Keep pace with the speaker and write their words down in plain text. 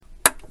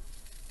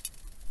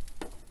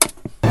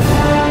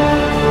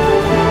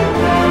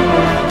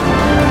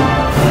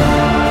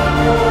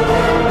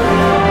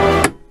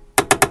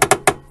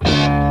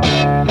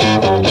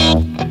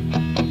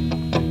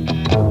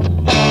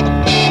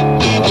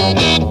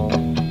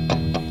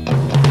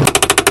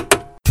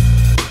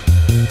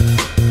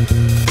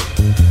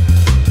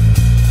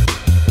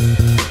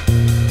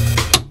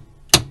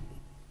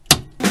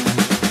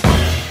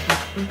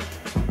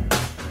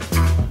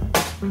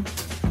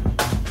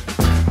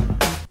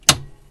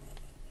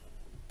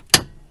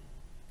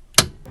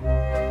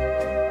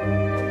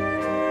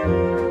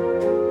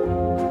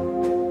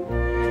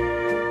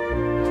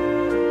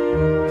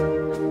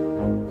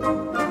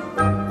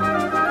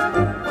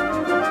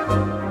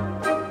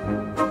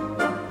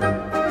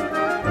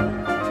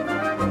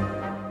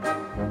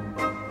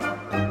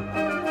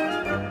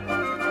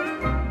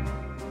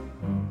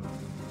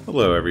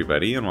Hello,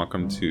 everybody, and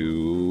welcome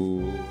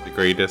to the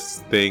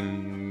greatest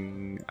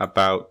thing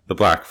about the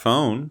Black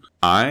Phone.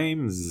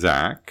 I'm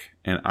Zach,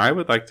 and I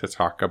would like to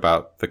talk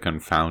about the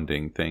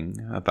confounding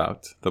thing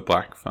about the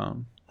Black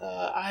Phone.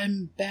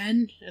 I'm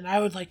Ben, and I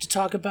would like to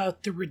talk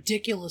about the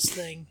ridiculous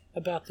thing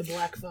about the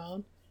Black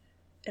Phone.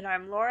 And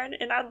I'm Lauren,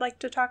 and I'd like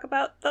to talk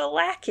about the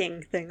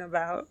lacking thing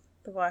about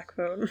the Black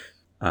Phone.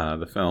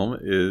 The film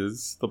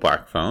is The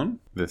Black Phone.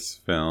 This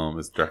film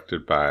is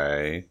directed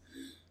by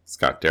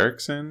Scott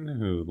Derrickson,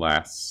 who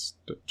last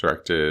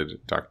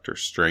directed Doctor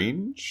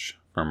Strange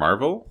for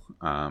Marvel,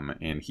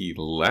 and he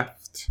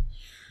left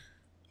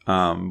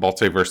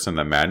Multiverse and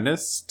the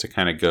Madness to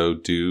kind of go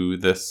do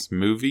this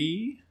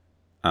movie.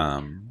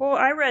 Well,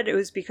 I read it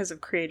was because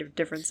of creative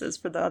differences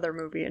for the other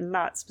movie and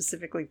not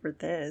specifically for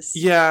this.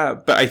 Yeah,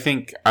 but I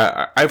think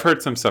I've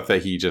heard some stuff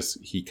that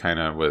he kind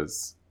of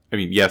was. I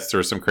mean, yes, there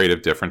were some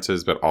creative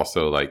differences, but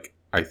also like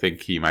I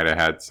think he might have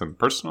had some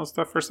personal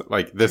stuff or something.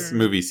 Like this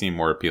movie seemed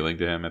more appealing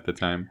to him at the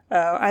time.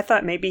 Oh, I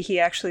thought maybe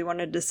he actually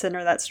wanted to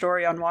center that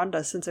story on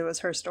Wanda since it was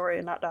her story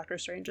and not Doctor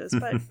Strange's.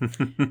 But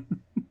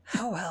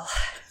oh well.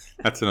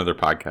 That's another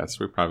podcast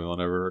we probably will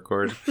never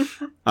record.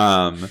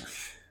 I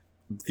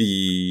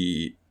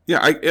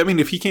mean,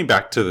 if he came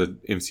back to the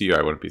MCU,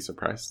 I wouldn't be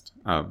surprised.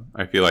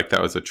 I feel like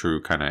that was a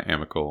true kind of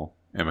amicable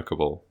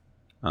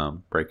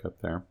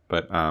breakup there.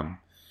 But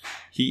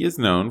he is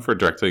known for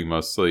directing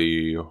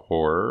mostly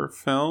horror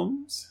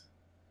films,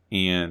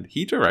 and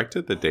he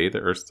directed the Day the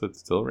Earth Stood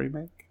Still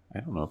remake. I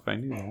don't know if I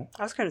knew that.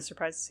 I was kind of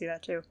surprised to see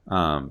that too.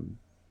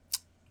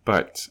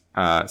 But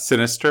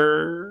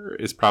Sinister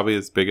is probably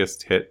his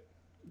biggest hit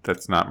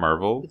that's not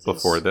Marvel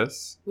before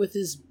this. With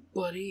his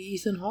buddy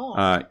Ethan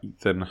Hawke.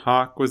 Ethan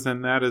Hawke was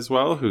in that as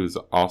well, who's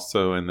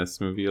also in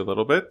this movie a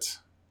little bit.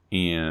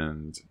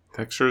 And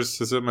The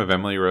Exorcism of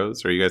Emily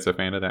Rose. Are you guys a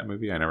fan of that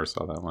movie? I never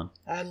saw that one.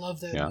 I love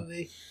that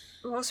movie.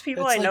 Most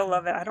people I know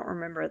love it. I don't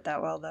remember it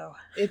that well, though.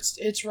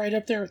 It's right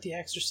up there with The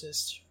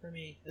Exorcist for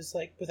me. It's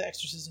like with the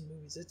exorcism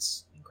movies.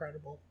 It's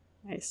incredible.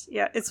 Nice.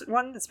 Yeah, it's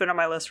one that's been on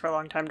my list for a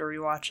long time to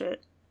rewatch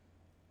it.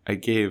 I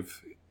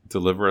gave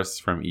Deliver Us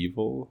from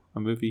Evil, a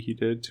movie he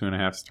did,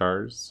 2.5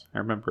 stars. I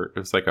remember it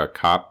was like a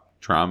cop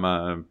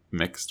drama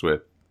mixed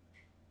with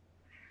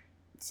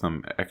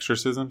some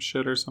exorcism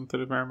shit or something,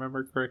 if I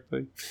remember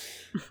correctly.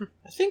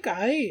 I think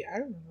I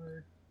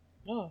remember.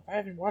 No, I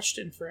haven't watched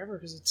it in forever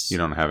because it's. You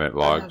don't have it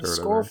logged or whatever.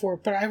 Score for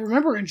it, but I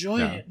remember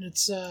enjoying it, and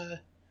it's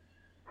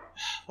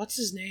what's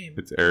his name?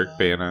 It's Eric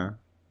Bana.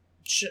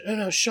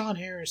 No, Sean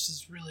Harris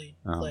is really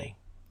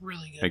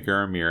really good. Edgar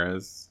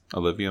Ramirez,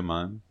 Olivia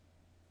Munn,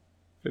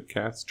 good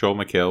cast. Joel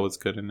McHale was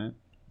good in it.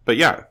 But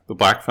yeah, The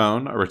Black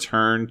Phone, a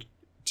return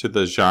to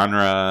the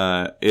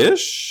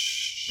genre-ish.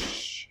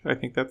 I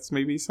think that's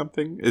maybe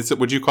something.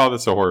 Would you call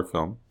this a horror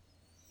film?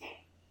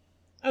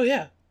 Oh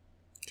yeah.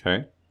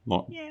 Okay.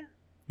 Well, yeah.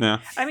 Yeah.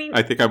 I mean,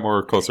 I think I'm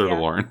more closer to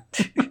Lauren.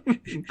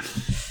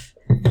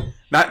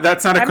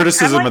 That's not a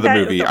criticism like of the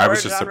movie. I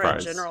was just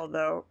surprised. In general,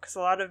 though, because a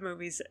lot of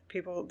movies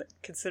people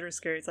consider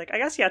scary. It's like, I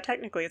guess, yeah,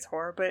 technically it's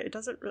horror, but it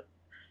doesn't.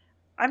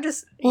 I'm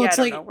just. Well, I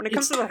don't know. When it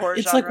comes to the horror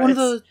it's genre, like one of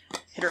the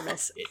hit or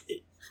miss.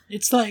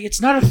 It's like it's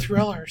not a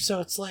thriller,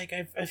 so it's like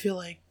I feel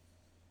like,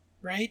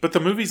 right? But the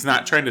movie's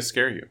not trying to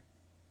scare you.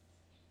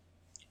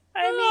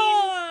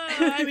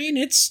 I mean,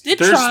 it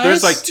tries.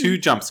 There's like 2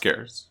 jump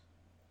scares.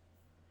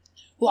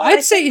 Well,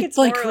 I'd say it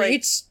like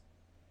creates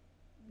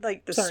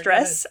like the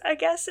stress, I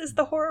guess, is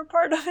the horror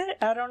part of it.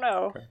 I don't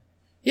know. Okay.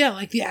 Yeah,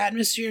 like the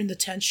atmosphere and the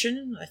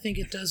tension. I think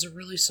it does a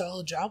really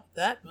solid job with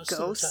that most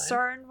Ghosts of the time.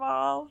 Are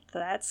involved.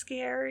 That's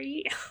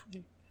scary.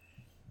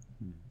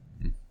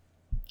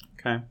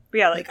 Okay. But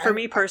yeah, like for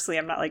me personally,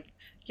 I'm not like,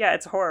 yeah,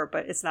 it's horror,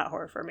 but it's not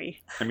horror for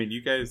me. I mean,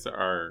 you guys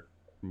are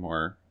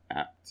more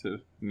apt to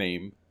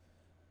name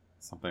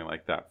something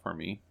like that for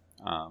me.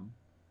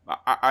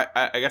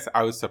 I guess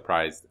I was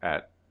surprised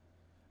at.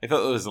 I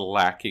felt it was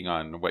lacking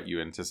on what you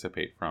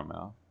anticipate from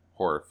a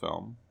horror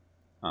film.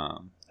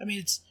 I mean,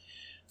 it's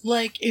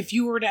like if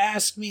you were to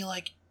ask me,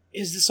 like,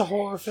 is this a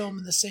horror film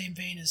in the same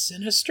vein as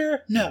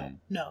Sinister? No,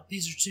 no.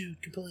 These are 2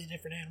 completely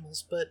different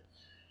animals, but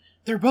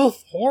they're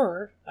both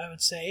horror, I would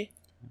say.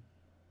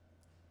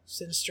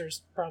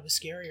 Sinister's probably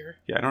scarier.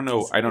 Yeah, I don't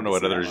know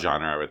what other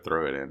genre I would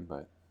throw it in,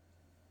 but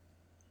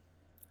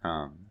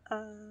yeah,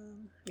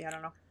 I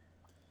don't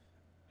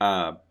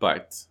know.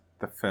 But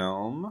the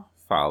film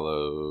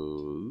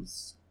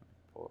follows.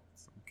 Pull up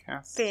some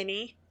cast.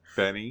 Finney.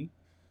 Finney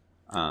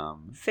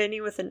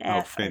with an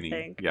F. Finney. I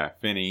think. Yeah,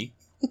 Finney,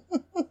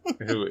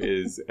 who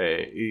is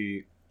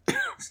a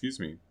excuse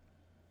me,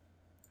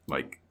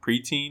 like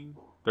preteen,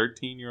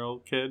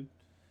 13-year-old kid,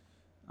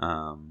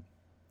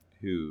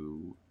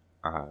 who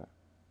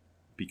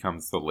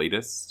becomes the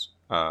latest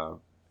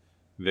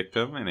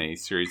victim in a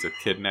series of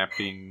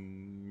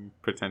kidnapping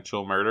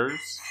potential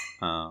murders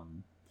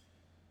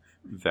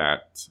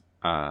that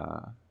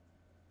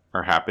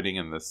are happening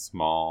in this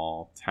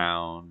small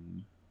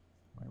town.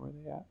 Where were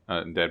they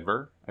at? In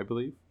Denver, I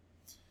believe.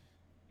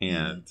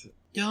 And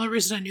the only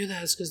reason I knew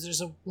that is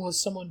because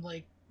someone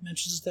like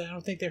mentions that I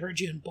don't think they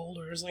heard you in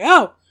Boulder. It's like,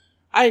 oh,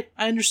 I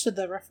understood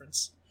that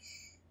reference.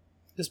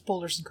 This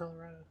Boulder's in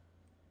Colorado.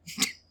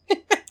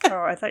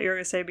 Oh, I thought you were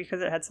going to say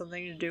because it had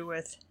something to do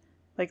with,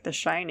 like, The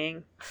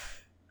Shining.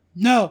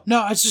 No,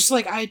 it's just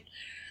like,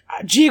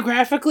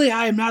 geographically,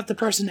 I am not the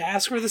person to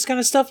ask for this kind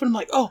of stuff, but I'm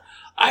like, oh,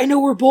 I know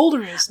where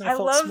Boulder is. And I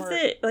felt love smart.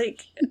 that,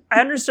 like,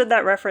 I understood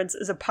that reference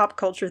as a pop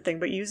culture thing,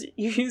 but you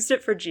used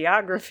it for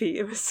geography.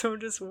 It was so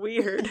just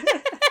weird.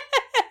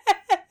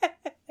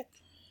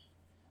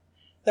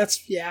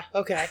 Yeah,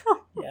 okay.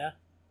 Yeah.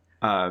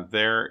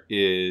 There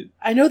is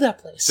I know that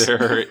place.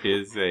 there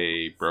is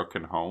a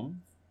broken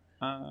home.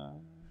 Does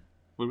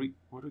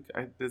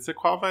it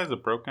qualify as a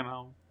broken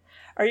home?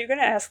 Are you going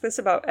to ask this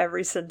about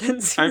every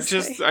sentence? I'm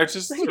just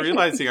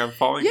realizing I'm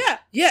falling.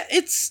 Yeah,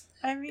 it's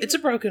I mean, a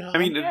broken home. I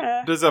mean,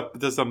 Yeah.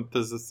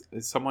 is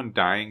someone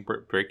dying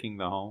breaking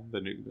the home?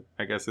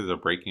 I guess is a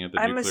breaking of the.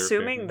 I'm nuclear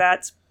assuming family?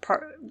 that's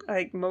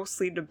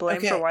mostly to blame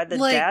Okay, for why the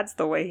like- dad's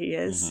the way he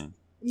is. Mhm.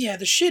 yeah,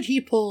 the shit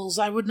he pulls,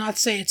 I would not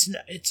say it's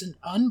an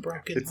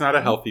unbroken It's not a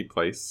home. healthy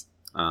place.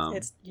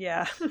 It's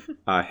yeah.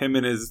 Him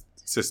and his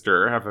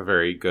sister have a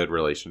very good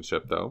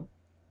relationship, though.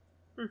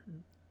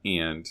 Mhm.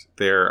 And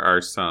there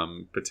are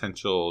some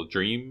potential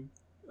dream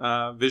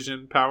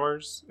vision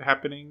powers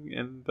happening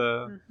in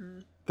the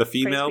Mhm.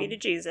 female Praise be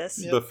to Jesus.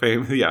 Yep.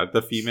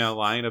 the female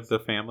line of the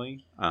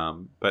family,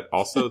 but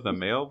also the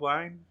male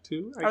line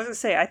too. I was gonna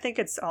say, I think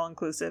it's all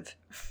inclusive.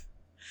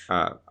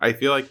 I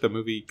feel like the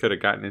movie could have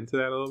gotten into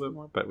that a little bit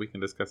more, but we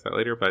can discuss that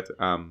later. But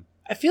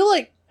I feel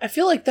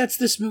like that's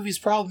this movie's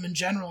problem in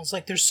general. It's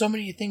like there's so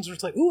many things where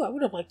it's like, ooh, I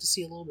would have liked to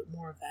see a little bit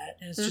more of that,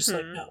 and it's just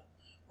like, Mhm. no,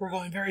 we're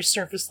going very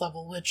surface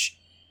level. Which,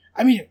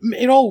 I mean,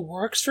 it all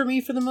works for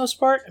me for the most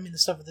part. I mean, the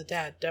stuff with the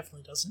dad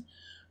definitely doesn't,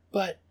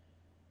 but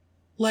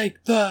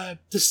like the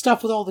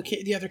stuff with all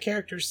the other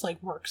characters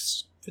like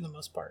works for the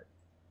most part.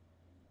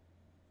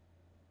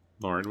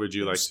 Lauren, would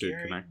you It like was to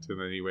scary. connect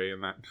in any way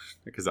in that?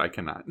 Because I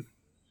cannot.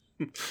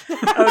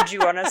 Oh, do you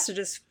want us to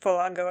just full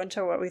on go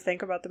into what we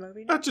think about the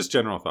movie? Not just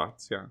general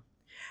thoughts, yeah.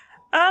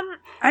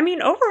 I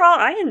mean, overall,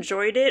 I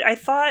enjoyed it. I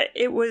thought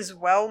it was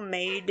well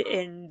made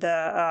in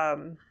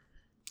the,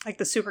 like,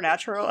 the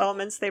supernatural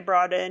elements they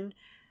brought in.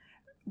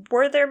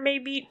 Were there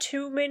maybe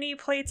too many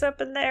plates up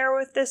in the air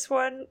with this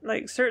one?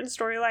 Like, certain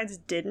storylines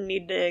didn't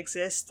need to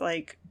exist.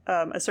 Like,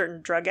 a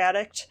certain drug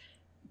addict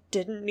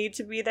didn't need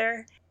to be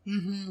there.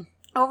 Mm-hmm.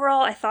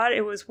 Overall, I thought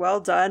it was well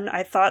done.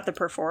 I thought the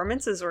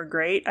performances were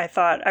great.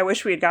 I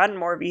wish we had gotten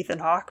more of Ethan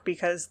Hawke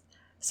because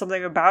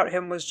something about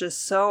him was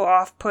just so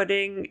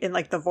off-putting in,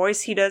 like, the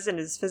voice he does and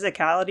his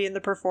physicality in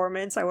the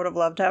performance. I would have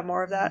loved to have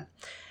more of that.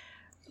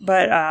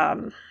 But, I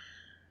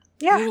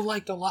yeah. would have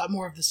liked a lot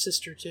more of the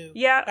sister too.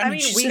 Yeah, I mean,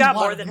 she's we in got a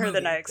lot more of than the her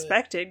than movie, I but-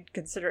 expected,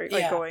 considering,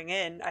 like, Yeah. going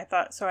in. I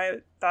thought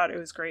it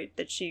was great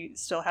that she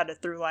still had a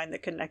through line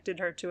that connected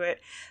her to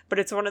it. But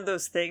it's one of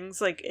those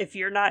things, like, if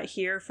you're not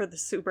here for the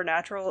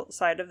supernatural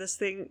side of this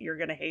thing, you're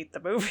gonna hate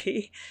the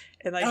movie.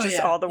 And, like, Oh, just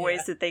yeah, all the yeah.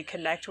 ways that they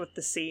connect with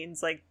the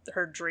scenes, like,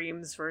 her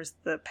dreams versus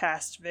the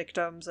past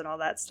victims and all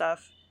that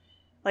stuff.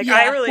 Like, Yeah,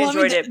 I really well, I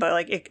mean, enjoyed it, but,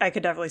 like, I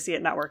could definitely see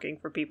it not working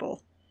for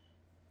people.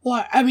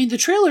 Well, I mean, the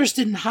trailers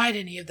didn't hide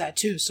any of that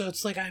too, so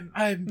it's like I'm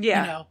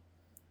Yeah. you know,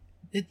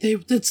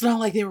 it's not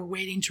like they were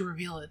waiting to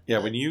reveal it. Yeah,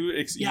 but- when you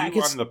Yeah, I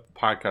guess- on the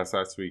podcast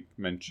last week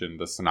mentioned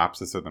the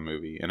synopsis of the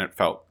movie, and it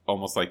felt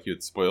almost like you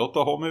had spoiled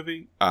the whole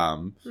movie.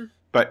 But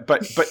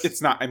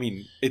it's not. I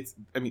mean, Yeah,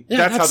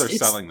 that's how they're it's-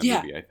 selling the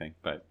yeah. movie. I think,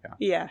 but yeah,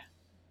 Yeah.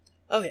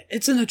 Oh yeah,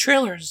 it's in the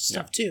trailers and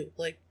stuff too.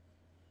 Like,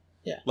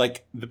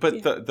 like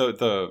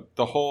the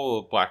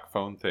whole black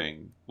phone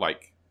thing,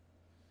 like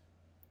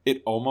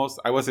it almost.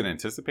 I wasn't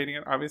anticipating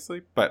it,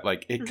 obviously, but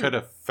like it Mhm. could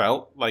have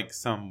felt like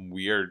some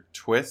weird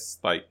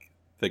twist, like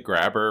the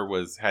grabber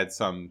had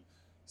some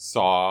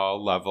Saw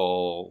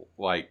level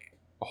like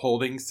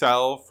holding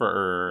cell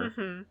for.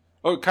 Mm-hmm.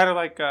 Oh, kind of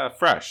like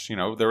Fresh, you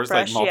know, there was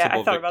Fresh, like yeah, I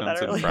multiple thought about victims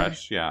that in earlier.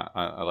 Fresh, yeah,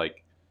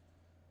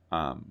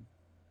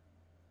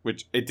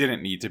 which it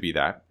didn't need to be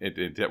that.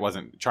 It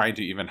wasn't trying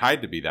to even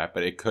hide to be that,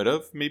 but it could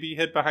have maybe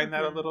hid behind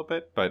that a Mhm. little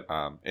bit. But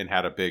it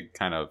had a big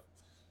kind of,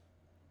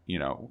 you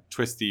know,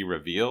 twisty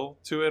reveal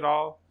to it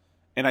all,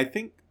 and I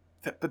think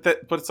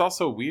but it's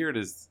also weird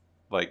is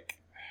like,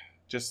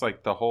 just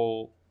like the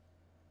whole.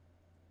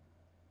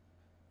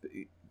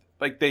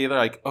 Like they're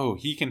like, oh,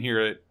 he can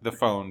hear the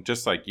phone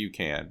just like you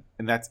can,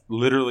 and that's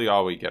literally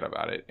all we get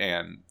about it.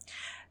 And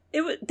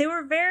They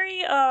were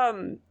very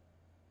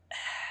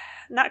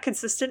not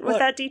consistent with What?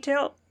 that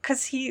detail,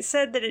 because he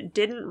said that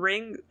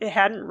it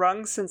hadn't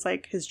rung since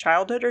like his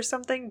childhood or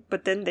something,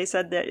 but then they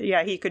said that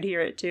he could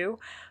hear it too.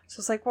 So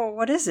it's like, well,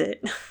 what is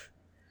it?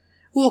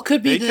 well, it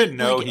could be They that could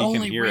know like, he can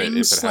only hear it if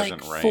rings it like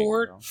hasn't rang,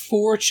 four you know?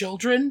 four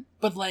children,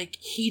 but like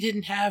he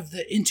didn't have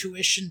the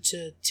intuition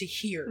to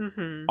hear.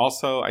 Mm-hmm.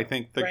 also, I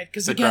think the, Right,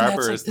 'cause the again, that's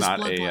grabber like is this not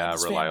bloodline, a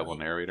this reliable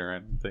family. narrator. I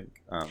don't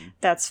think.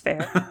 That's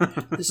fair.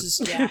 This is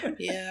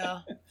yeah,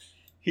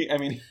 I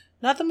mean,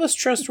 not the most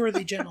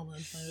trustworthy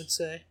gentleman, I would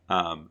say.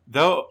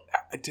 though,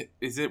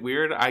 is it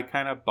weird? I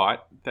kind of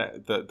bought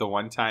that the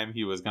one time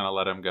he was gonna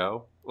let him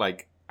go.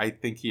 Like, I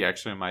think he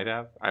actually might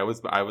have. I was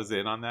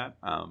in on that.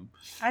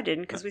 I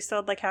didn't, because we still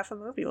had like half a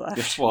movie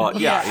left. Well,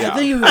 yeah. I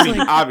think it was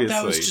like obviously,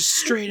 that was just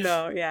straight up.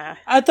 No, yeah.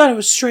 I thought it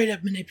was straight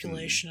up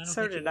manipulation. I don't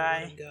So think did he would let I.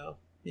 him go.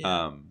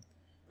 Yeah.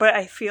 But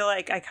I feel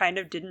like I kind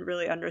of didn't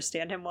really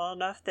understand him well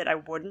enough that I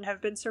wouldn't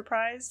have been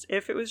surprised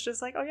if it was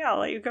just like, oh yeah, I'll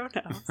let you go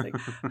now. It's like,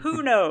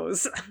 who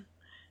knows?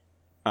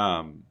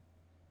 I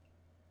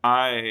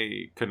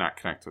could not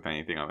connect with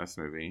anything on this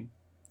movie.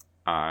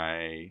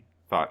 I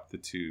thought the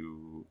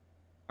two...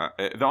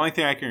 the only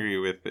thing I can agree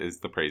with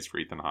is the praise for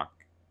Ethan Hawke,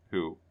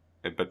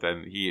 but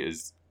then he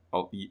is,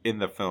 in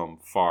the film,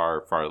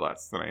 far, far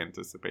less than I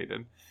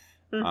anticipated.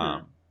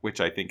 Mm-hmm. Which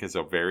I think is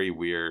a very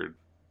weird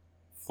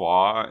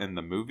flaw in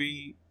the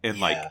movie, in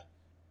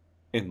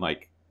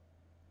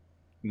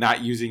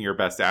not using your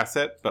best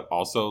asset, but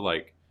also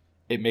like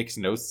it makes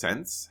no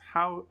sense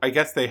how. I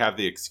guess they have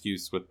the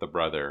excuse with the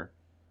brother,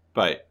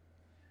 but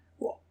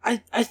Well,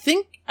 I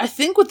think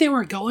what they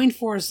were going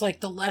for is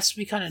like the less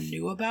we kind of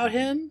knew about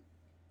him,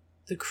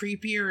 the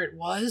creepier it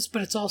was.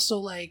 But it's also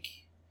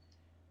like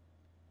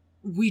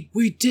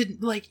we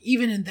didn't like,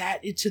 even in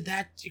that, to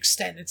that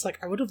extent. It's like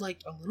I would have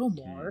liked a little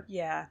more.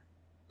 Yeah.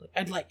 Like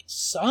I'd like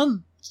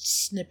some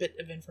snippet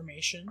of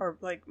information, Or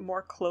like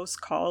more close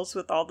calls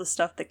with all the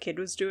stuff the kid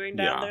was doing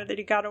down Yeah. there that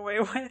he got away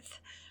with.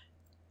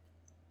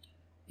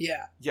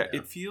 yeah.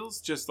 it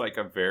feels just like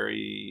a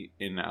very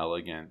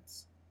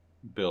inelegant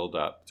build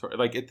up to,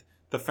 like it.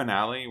 The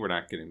finale. We're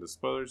not getting the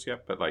spoilers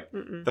yet, but like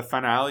Mm-mm. the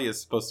finale is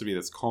supposed to be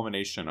this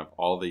culmination of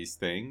all these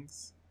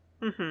things.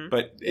 Mm-hmm.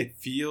 But it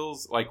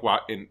feels like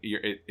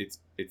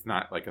it's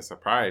not like a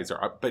surprise,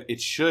 but it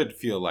should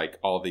feel like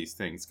all these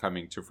things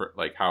coming to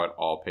like how it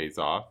all pays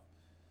off,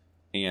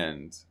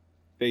 and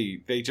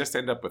they just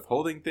end up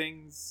withholding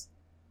things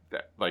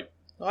that like.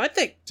 Well, I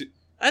think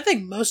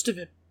most of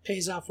it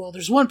pays off well.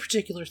 There's one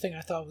particular thing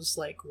I thought was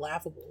like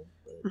laughable.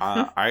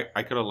 But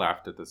I could have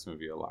laughed at this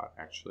movie a lot,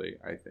 actually.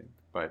 I think,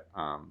 but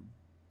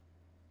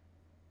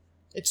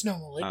it's no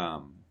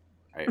Malignant.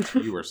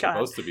 You were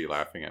supposed to be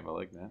laughing at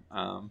Malignant.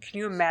 Can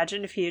you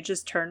imagine if he had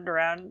just turned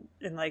around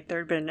and like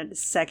there'd been a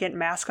second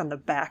mask on the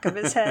back of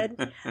his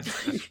head?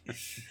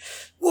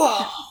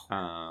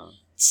 Whoa!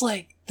 It's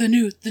like the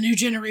new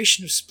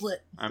generation of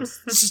Split.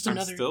 This is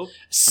another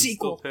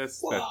sequel. I'm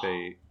still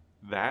pissed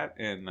that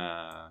and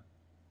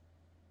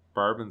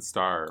Barb and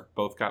Star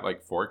both got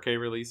like 4K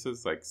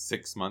releases like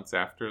 6 months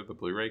after the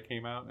Blu-ray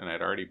came out, and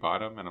I'd already bought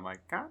them, and I'm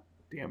like, God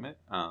damn it.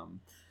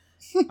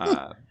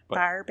 But,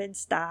 Barb and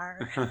Star.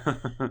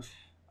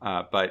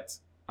 but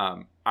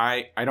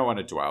I don't want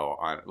to dwell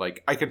on,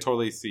 like, I can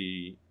totally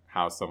see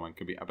how someone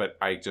could be, but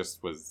I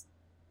just was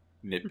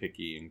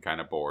nitpicky and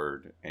kind of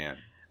bored, and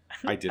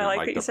I didn't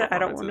like the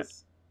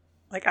performances.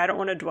 I don't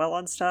want to dwell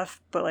on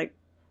stuff, but like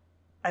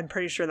I'm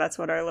pretty sure that's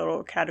what our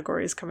little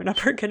categories coming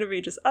up are going to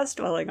be, just us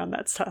dwelling on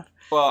that stuff.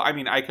 Well, I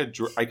mean, I could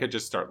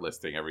just start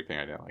listing everything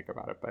I didn't like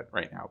about it, but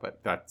right now,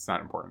 but that's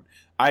not important.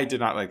 I did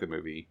not like the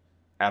movie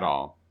at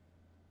all.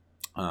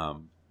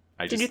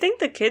 Did you think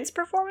the kids'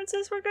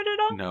 performances were good at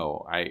all?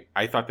 No,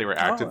 I thought they were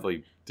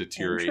actively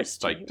deteriorated,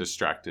 interesting. like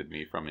distracted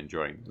me from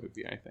enjoying the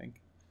movie, I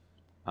think.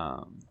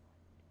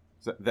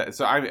 That's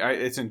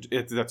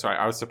why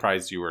I was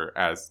surprised you were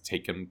as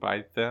taken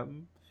by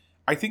them.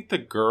 I think the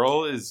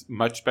girl is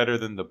much better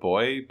than the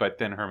boy, but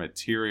then her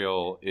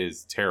material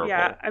is terrible.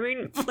 Yeah, I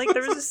mean, like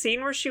there was a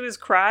scene where she was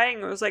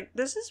crying. I was like,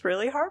 this is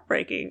really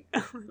heartbreaking.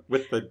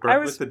 with the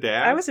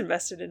dad? I was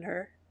invested in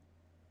her.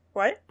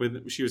 What?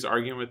 When she was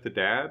arguing with the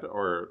dad,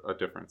 or a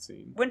different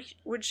scene? When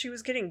she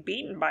was getting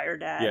beaten by her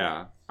dad.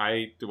 Yeah,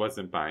 I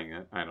wasn't buying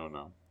it. I don't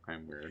know.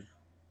 I'm weird.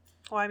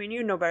 Well, I mean,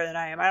 you know better than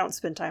I am. I don't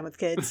spend time with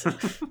kids.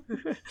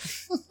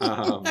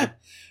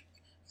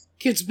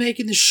 Kids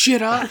making the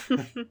shit up.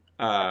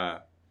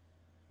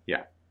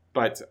 Yeah,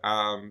 but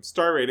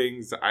star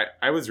ratings.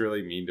 I was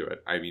really mean to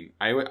it. I mean,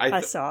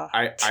 I saw.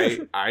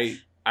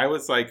 I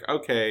was like,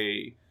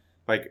 okay,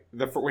 like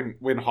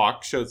when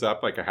Hawk shows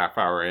up like a half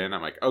hour in,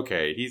 I'm like,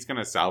 okay, he's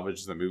gonna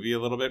salvage the movie a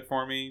little bit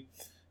for me,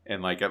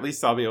 and like at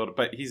least I'll be able to.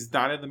 But he's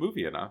not in the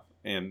movie enough,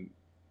 and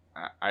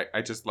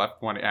I just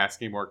left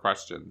asking more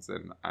questions,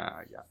 and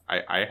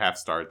I half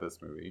starred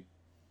this movie.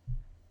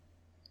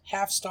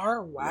 Half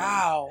star?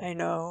 Wow. I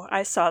know.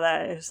 I saw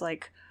that. It was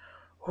like,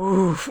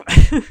 oof.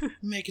 I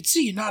mean, I could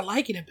see you not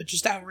liking it, but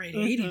just outright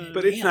hating it.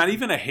 But it's not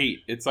even a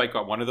hate. It's like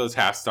one of those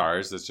half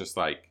stars that's just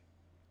like,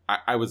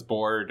 I was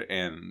bored,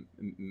 and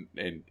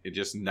it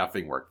just,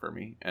 nothing worked for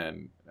me.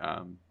 And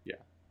yeah,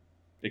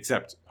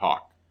 except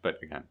Hawk. But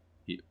again,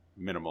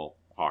 minimal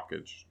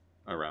hawkage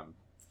around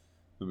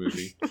the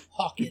movie.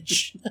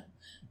 Hawkage.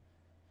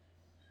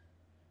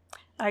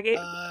 I gave.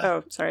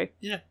 Oh, sorry.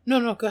 Yeah.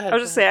 No. Go ahead. I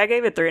was just saying, I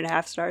gave it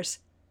 3.5 stars.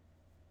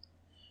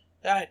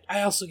 I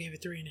also gave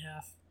it 3.5.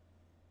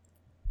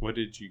 What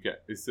did you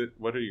get?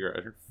 What are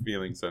your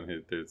feelings on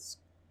his?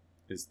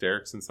 Is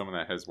Derrickson someone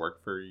that has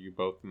worked for you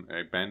both?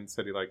 Ben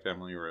said he liked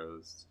Emily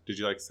Rose. Did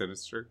you like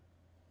Sinister?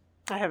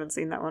 I haven't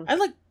seen that one.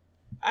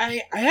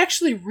 I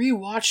actually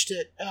rewatched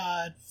it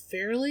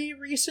fairly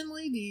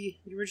recently.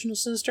 The original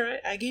Sinister.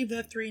 I gave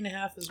that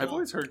 3.5 as well. I've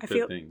always heard I good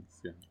feel- things.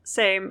 Yeah.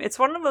 Same. It's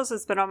one of those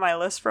that's been on my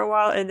list for a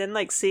while, and then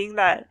like seeing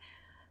that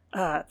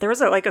there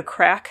was a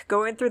crack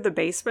going through the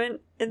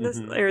basement in this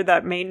or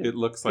that main. It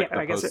looks like the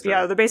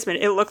poster. The basement.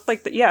 It looked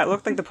like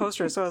the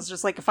poster. So I was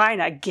just like, fine,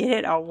 I get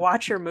it. I'll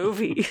watch your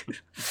movie.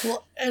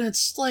 Well, and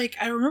it's like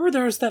I remember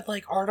there was that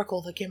like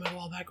article that came out a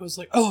while back. It was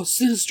like, "Oh,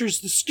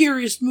 Sinister's the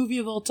scariest movie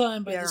of all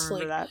time" by Yeah, I this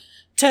remember like that.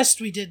 test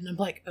we did, and I'm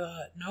like,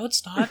 no,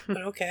 it's not,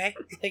 but okay.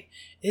 Like,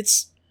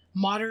 it's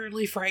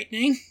moderately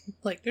frightening.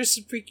 Like, there's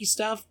some freaky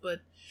stuff,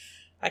 but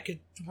I could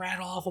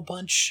rattle off a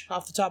bunch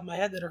off the top of my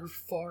head that are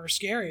far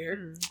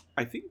scarier.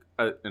 I think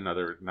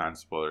another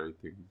non-spoiler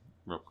thing,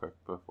 real quick,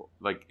 before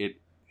like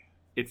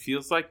it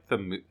feels like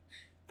the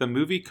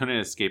movie couldn't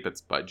escape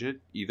its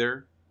budget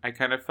either. I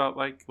kind of felt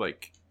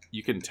like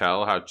you can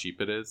tell how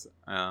cheap it is.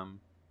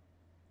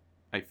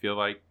 I feel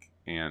like,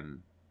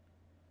 and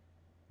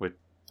with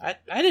I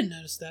didn't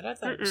notice that. I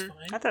thought it was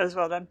fine. I thought it was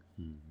well done.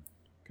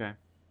 okay,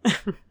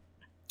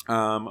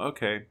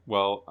 okay.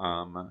 Well,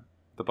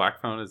 The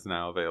Black Phone is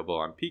now available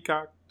on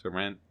Peacock to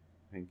rent.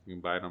 I think you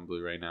can buy it on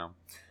Blu-ray now.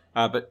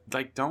 But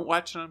like, don't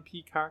watch it on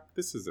Peacock.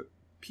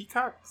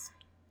 Peacock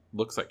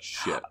looks like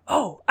shit.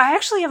 Oh, I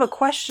actually have a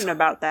question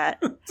about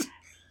that.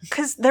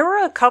 Because there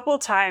were a couple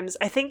times,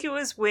 I think it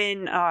was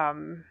when,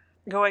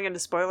 going into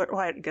spoiler, well,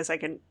 I guess I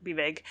can be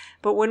vague,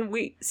 but when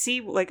we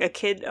see, like, a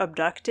kid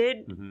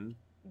abducted,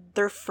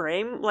 their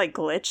frame, like,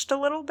 glitched a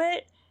little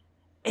bit.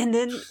 And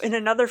then in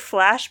another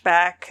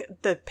flashback,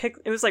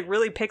 it was, like,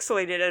 really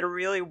pixelated at a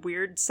really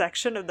weird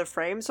section of the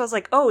frame. So I was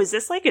like, oh, is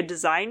this, like, a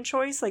design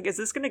choice? Like, is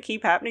this going to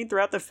keep happening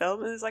throughout the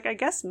film? And it was like, I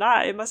guess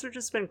not. It must have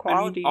just been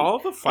quality. I mean, all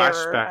the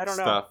flashback I don't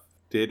know. stuff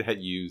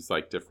had used,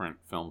 like, different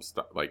film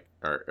stuff, like,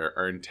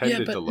 are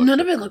intended but to look none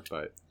of it different, looked-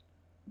 but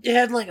It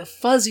had like a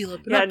fuzzy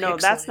look. But Yeah, not no,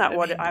 that's pixelated. not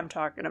what I mean, I'm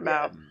talking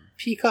about.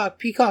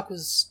 Peacock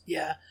was,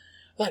 yeah.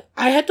 Like,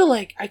 I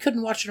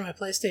couldn't watch it on my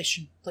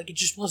PlayStation. Like, it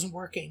just wasn't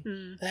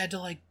working. I had to,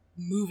 like,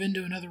 move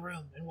into another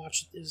room and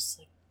watch it. It was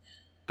like,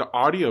 the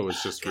audio was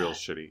Oh, just real God.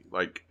 shitty.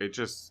 Like, it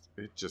just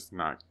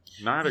not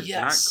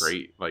Yes.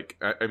 great. Like,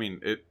 I mean,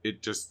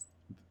 it just,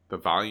 the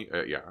volume,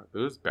 yeah, it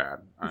was bad.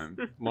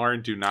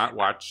 Lauren, do not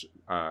watch,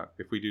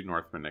 if we do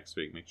Northman next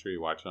week, make sure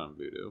you watch it on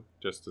Vudu,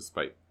 just to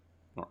spite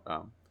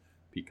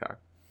Peacock.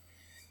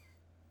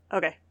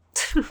 Okay.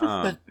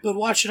 Um, but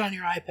watch it on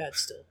your iPad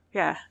still.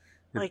 Yeah.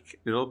 Like,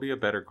 it'll be a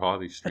better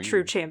quality a stream.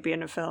 true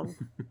champion of film.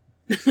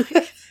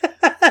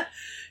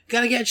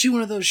 Gotta get you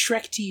one of those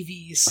Shrek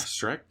TVs.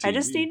 Shrek TV. I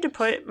just need to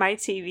put my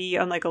TV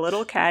on, like, a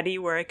little caddy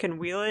where I can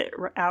wheel it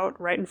out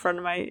right in front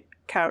of my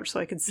couch so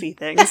I can see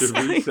things.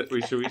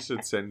 we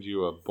should send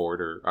you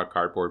a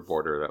cardboard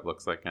border that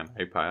looks like an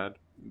iPad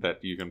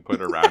that you can put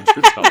around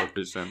your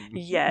television.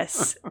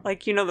 Yes.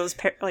 Like, you know, those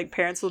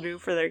parents will do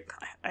for their,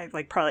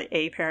 probably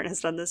a parent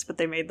has done this, but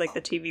they made, like,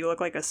 the TV look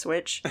like a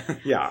Switch.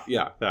 Yeah.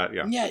 Yeah,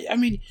 I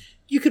mean,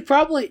 you could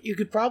probably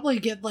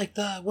get like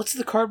what's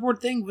the cardboard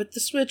thing with the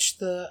Switch?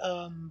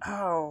 I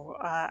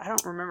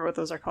don't remember what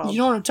those are called. You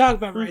know what I'm talking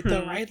about, right?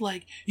 Though, right?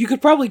 Like, you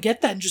could probably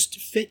get that and just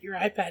fit your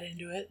iPad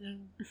into it.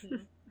 And,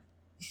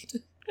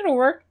 it'll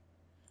work.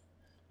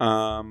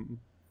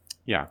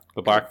 Yeah,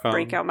 the Black Phone.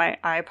 Break out my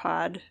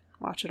iPod,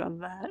 watch it on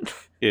that.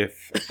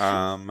 If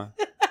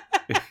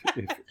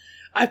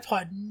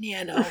iPod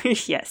Nano.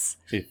 Yes.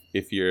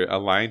 if you're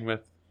aligned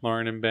with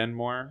Lauren and Ben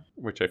more,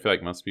 which I feel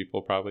like most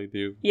people probably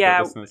do. Yeah,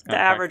 that listen to this kind the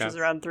of average podcast, is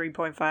around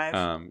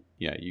 3.5.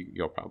 Yeah,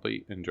 you'll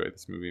probably enjoy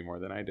this movie more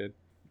than I did.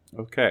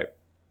 Okay.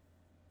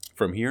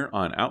 From here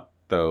on out,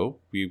 though,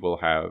 we will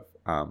have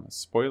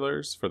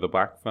spoilers for the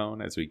Black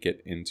Phone as we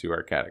get into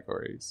our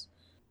categories.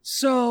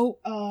 So,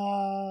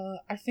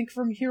 I think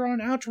from here on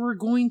out, we're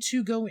going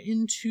to go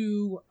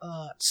into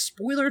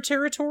spoiler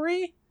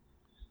territory.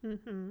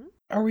 Mm-hmm.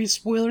 Are we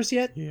spoilers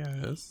yet?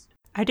 Yes.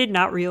 I did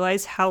not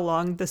realize how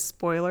long the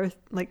spoiler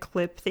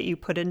clip that you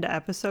put into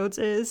episodes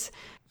is.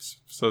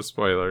 So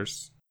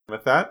spoilers.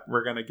 With that,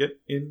 we're going to get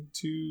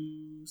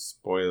into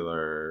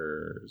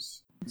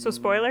spoilers. So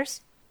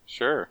spoilers?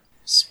 Sure.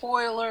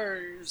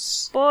 Spoilers.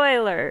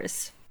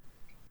 Spoilers.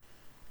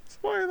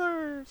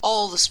 Spoilers.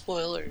 All the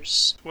spoilers.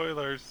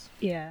 Spoilers.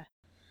 Yeah.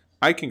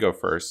 I can go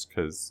first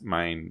because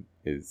mine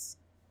is,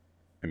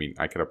 I mean,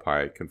 I could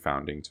apply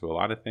confounding to a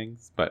lot of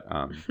things, but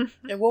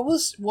And what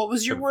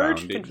was your word?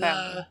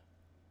 Confounding.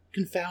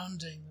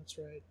 Confounding. That's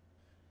right.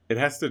 it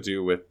has to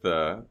do with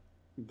the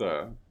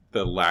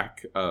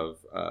lack of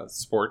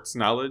sports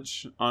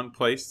knowledge on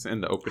place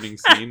in the opening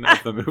scene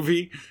of the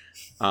movie.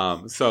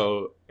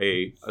 So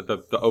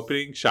the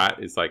opening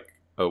shot is like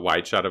a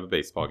wide shot of a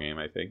baseball game,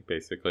 I think,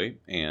 basically,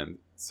 and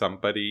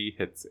somebody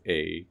hits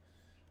a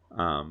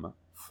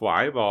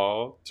fly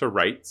ball to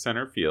right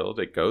center field.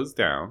 It goes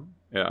down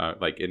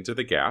like into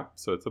the gap,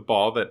 so it's a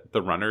ball that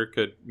the runner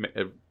could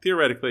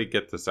theoretically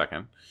get to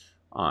second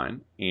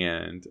on.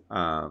 And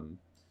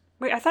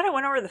Wait, I thought it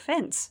went over the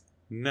fence.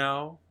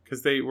 no,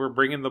 because they were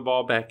bringing the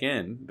ball back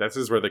in. This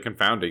is where the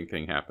confounding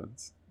thing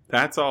happens.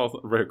 That's all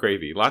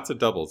gravy. Lots of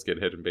doubles get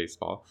hit in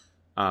baseball.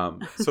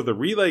 So the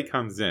relay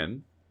comes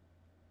in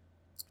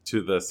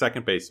to the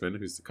second baseman,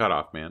 who's the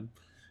cutoff man,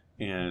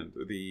 and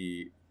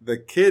the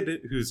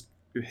kid who's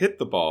hit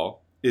the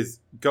ball is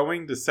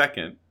going to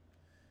second,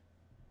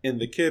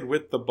 and the kid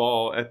with the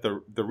ball at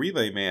the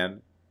relay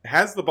man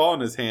has the ball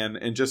in his hand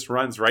and just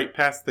runs right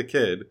past the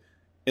kid,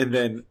 and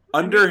then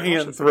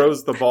underhand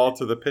throws the ball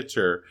to the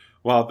pitcher,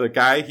 while the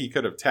guy he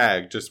could have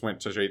tagged just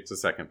went straight to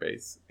second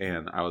base.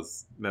 And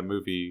the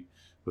movie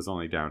was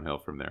only downhill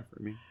from there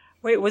for me.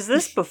 Wait, was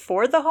this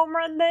before the home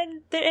run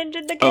then that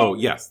ended the game? Oh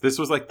yes, this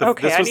was like the.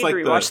 Okay, this was I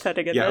need to rewatch that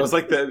again. Yeah,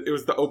 then. it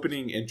was the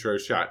opening intro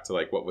shot to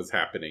like what was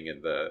happening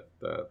in the.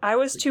 I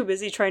was too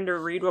busy trying to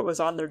read what was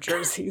on their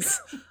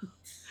jerseys.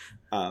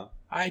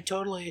 I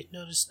totally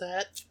noticed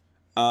that.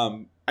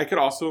 I could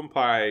also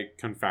imply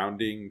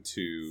confounding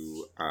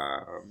to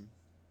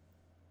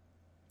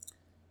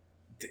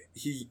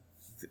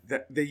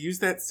they use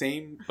that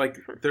same, like,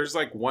 there's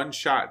like one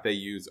shot they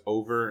use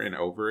over and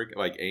over,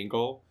 like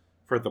angle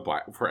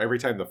for every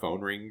time the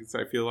phone rings.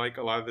 I feel like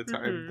a lot of the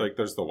time, like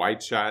there's the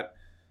wide shot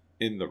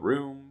in the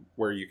room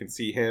where you can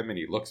see him and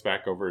he looks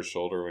back over his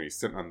shoulder when he's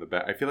sitting on the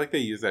bed. I feel like they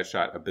use that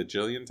shot a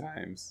bajillion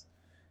times,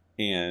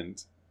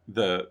 and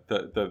the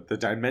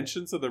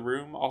dimensions of the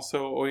room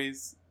also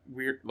always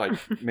weird, like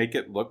make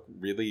it look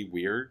really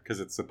weird because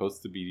it's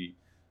supposed to be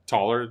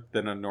taller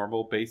than a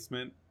normal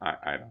basement.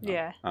 I don't know.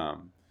 Yeah.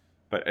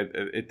 But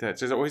it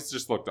just always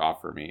just looked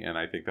off for me, and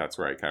I think that's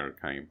where I kind of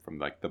came from,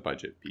 like the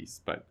budget piece.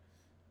 But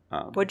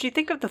what'd you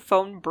think of the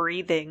phone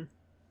breathing?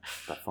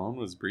 The phone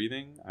was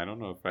breathing. I don't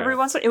know if every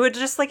once in a while it would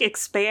just like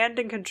expand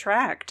and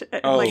contract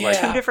at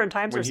two different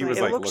times or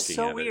something. It looked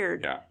so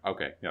weird. Yeah.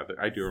 Okay. Yeah,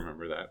 I do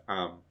remember that.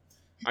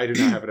 I do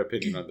not have an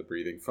opinion on the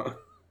breathing phone,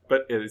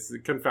 but it is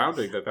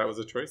confounding that was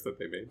a choice that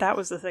they made. That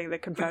was the thing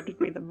that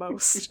confounded me the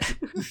most.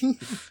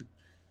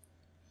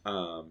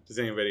 Was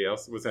anybody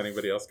else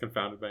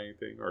confounded by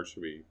anything, or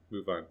should we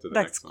move on to the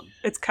next one?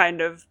 It's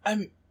kind of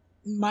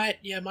mine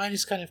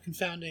is kind of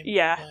confounding.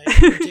 Yeah.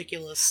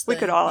 Ridiculous. We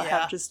could all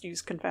have just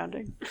used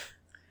confounding.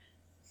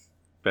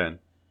 Ben,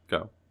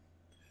 go.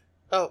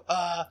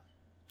 Oh,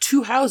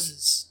 two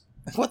houses.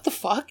 What the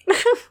fuck?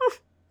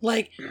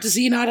 Like, does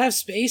he not have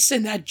space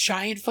in that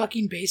giant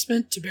fucking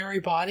basement to bury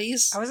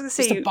bodies? I was gonna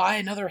say to buy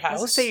another house. I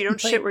was gonna say you don't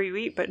shit where you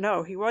eat, but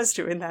no, he was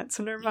doing that,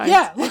 so never mind.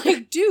 Yeah,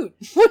 like, dude,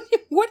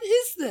 what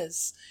is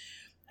this?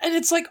 And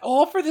it's like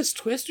all for this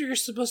twist where you're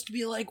supposed to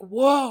be like,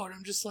 whoa, and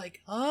I'm just like,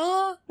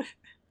 huh?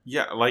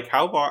 Yeah, like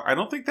how long? I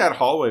don't think that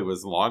hallway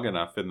was long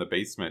enough in the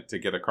basement to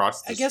get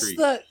across the street.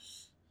 I guess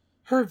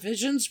her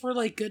visions were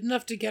like good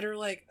enough to get her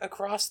like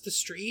across the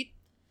street.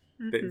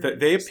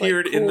 They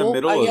appeared in the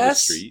middle of the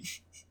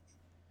street.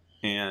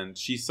 And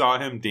she saw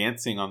him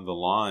dancing on the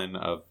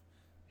lawn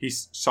he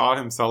saw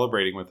him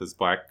celebrating with his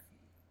black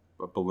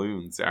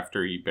balloons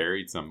after he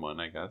buried someone,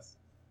 I guess.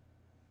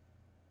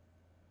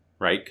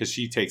 Right? Because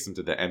she takes him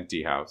to the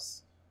empty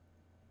house.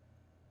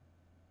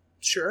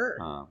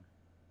 Sure.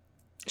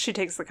 She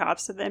takes the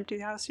cops to the empty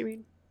house, you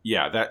mean?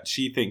 Yeah, that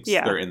she thinks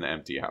they're in the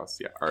empty house.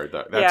 Yeah,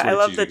 I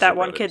love that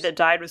one kid that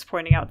died was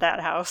pointing out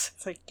that house.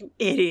 It's like, you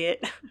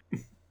idiot.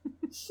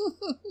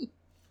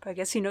 But I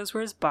guess he knows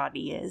where his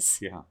body is.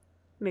 Yeah.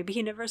 Maybe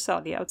he never saw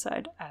the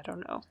outside. I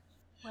don't know.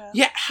 Well,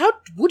 yeah, how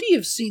would he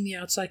have seen the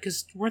outside?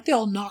 Because weren't they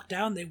all knocked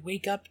down? They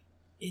wake up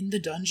in the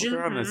dungeon?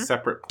 Well, they're on a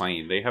separate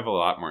plane. They have a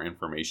lot more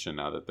information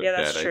now that they're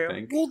dead, true. I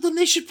think. Well, then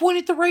they should point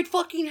at the right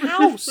fucking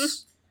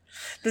house.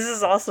 This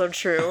is also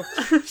true.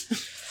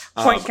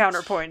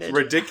 Counterpointed.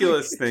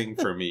 Ridiculous thing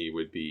for me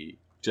would be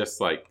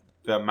just like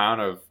the amount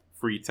of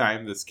free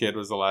time this kid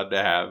was allowed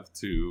to have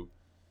to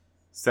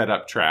set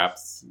up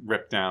traps,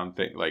 rip down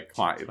things, like.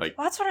 Well,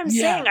 that's what I'm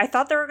saying. I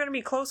thought there were going to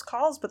be close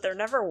calls, but there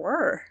never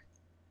were.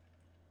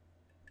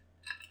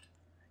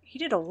 He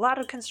did a lot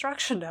of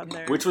construction down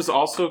there, which was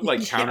also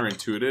like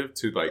counterintuitive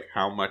to like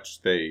how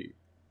much they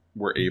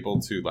were able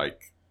to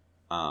like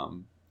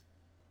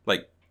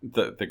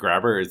the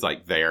grabber is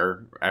like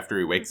there after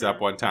he wakes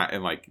up one time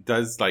and like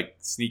does like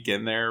sneak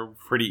in there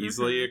pretty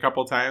easily a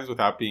couple times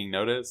without being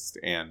noticed.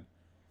 And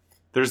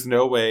there's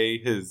no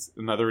way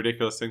another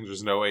ridiculous thing,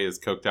 there's no way his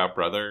coked out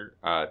brother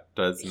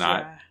does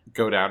not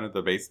go down to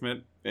the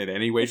basement in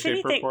any way,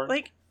 shape, or form.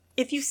 Like,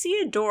 if you see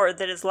a door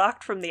that is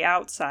locked from the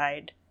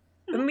outside,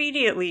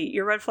 immediately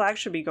your red flag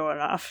should be going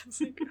off.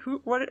 It's like,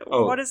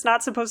 what is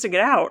not supposed to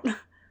get out?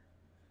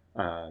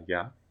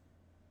 Yeah.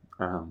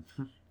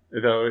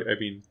 Though, I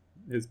mean,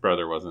 his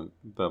brother wasn't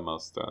the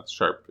most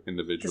sharp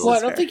individual. Well,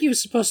 I don't think he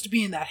was supposed to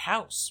be in that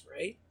house,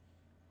 right?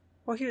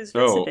 Well, he was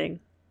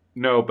visiting.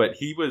 No, but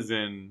he was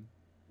in...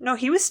 No,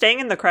 he was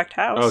staying in the correct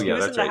house. Oh, yeah,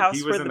 that's right.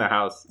 He was in the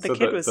house. The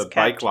kid was the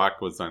bike lock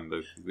was on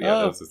the... Yeah,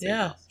 that was the same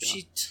house.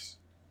 Yeah.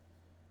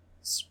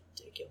 It's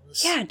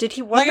ridiculous. Yeah, did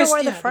he wonder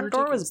why the front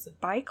door was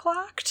bike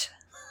locked?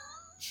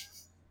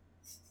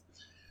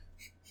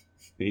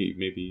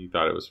 Maybe he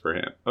thought it was for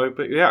him. Oh,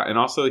 but yeah, and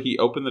also he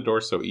opened the door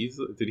so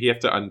easily. Did he have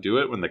to undo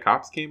it when the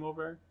cops came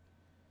over?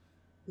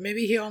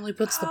 Maybe he only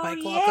puts the bike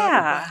lock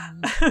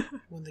up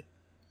when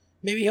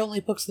Maybe he only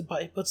puts the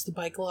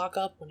bike lock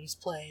up when he's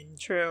playing.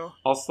 True.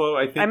 Also,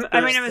 I think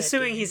I'm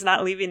assuming he's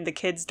not leaving the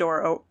kid's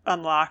door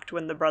unlocked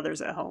when the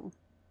brother's at home.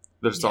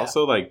 there's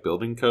also like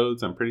building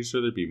codes. I'm pretty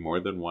sure there'd be more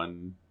than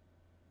one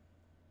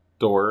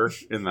door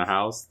in the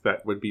house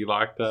that would be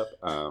locked up.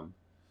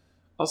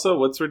 Also,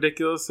 what's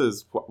ridiculous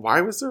is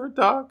why was there a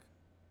dog?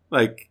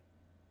 Like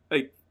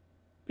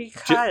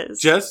Because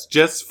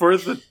just for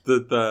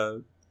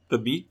the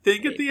meat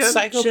thing at the end.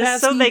 Psychopaths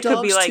just so eat they could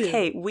dogs be like, too.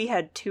 hey, we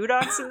had 2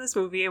 dogs in this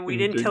movie and we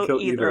didn't kill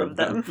either of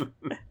them.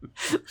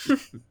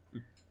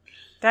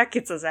 That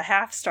gets us a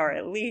half star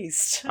at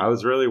least. I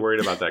was really worried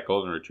about that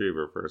golden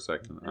retriever for a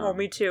second. Oh,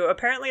 me too.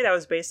 Apparently that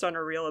was based on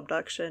a real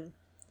abduction.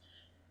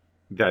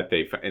 That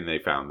they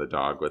found the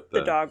dog with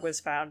The dog was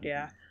found,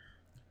 yeah.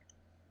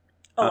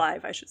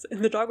 Alive, I should say.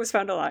 The dog was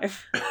found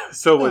alive.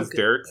 So was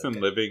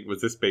Derrickson living?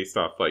 Was this based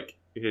off like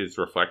his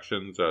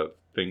reflections of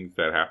things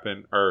that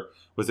happened, or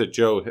was it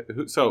Joe?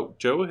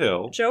 Joe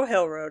Hill. Joe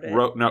Hill wrote it.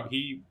 No,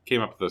 he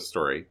came up with the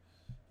story.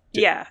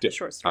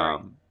 Short story.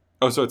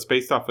 So it's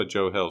based off of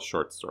Joe Hill's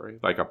short story,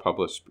 like a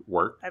published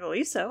work. I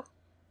believe so.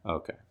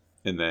 Okay,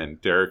 and then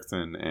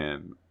Derrickson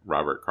and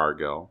Robert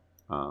Cargill,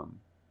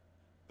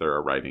 they're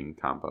a writing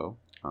combo.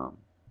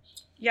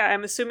 Yeah,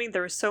 I'm assuming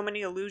there were so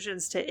many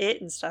allusions to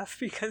it and stuff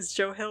because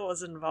Joe Hill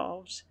was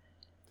involved.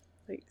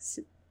 Like,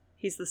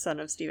 he's the son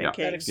of Stephen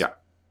King.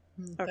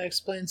 That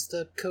explains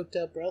the coked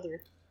up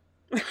brother.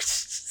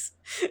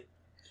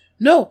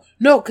 No,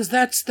 because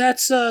that's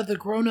the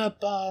grown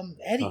up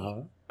Eddie.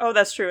 Uh-huh. Oh,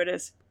 that's true. It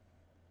is.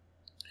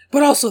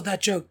 But also that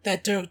joke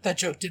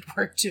did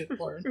work too,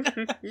 Lauren.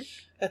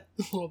 A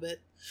little bit.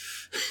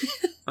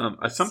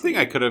 Something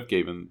I could have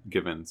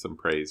given some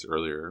praise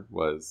earlier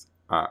was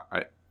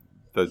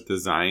the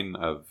design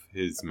of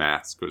his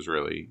mask was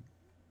really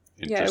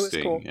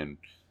interesting. Yeah, it was cool.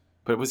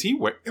 But was he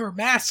There were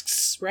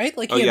masks, right?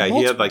 Like he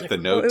had like the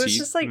no teeth. It was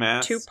just like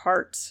mask. 2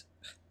 parts.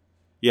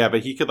 Yeah, but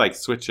he could like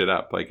switch it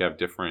up, like have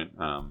different.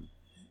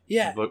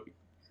 Yeah. Look.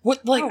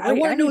 What like I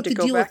want to know what the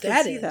deal with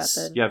that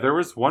is. Yeah, there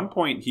was one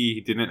point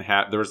he didn't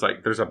have. There's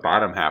a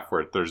bottom half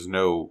where there's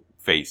no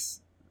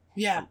face.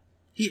 Yeah.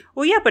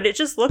 Well, yeah, but it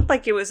just looked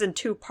like it was in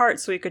 2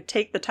 parts, so he could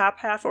take the top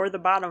half or the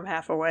bottom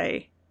half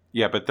away.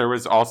 Yeah, but there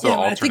was also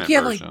alternate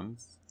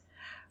versions.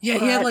 He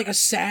had like a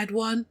sad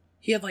one.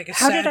 He had like a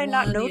sad one. How did I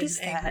not notice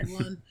that?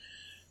 One.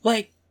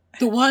 Like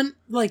the one,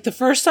 like the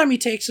first time he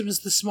takes him is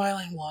the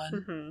smiling one,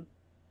 mm-hmm.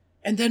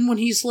 and then when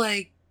he's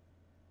like,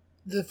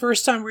 the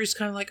first time where he's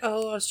kind of like,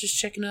 "Oh, I was just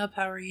checking up.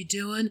 How are you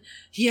doing?"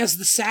 He has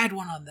the sad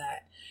one on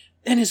that,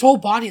 and his whole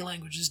body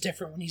language is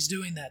different when he's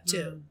doing that too.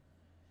 Mm.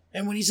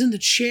 And when he's in the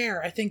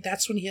chair, I think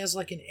that's when he has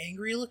like an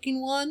angry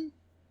looking one.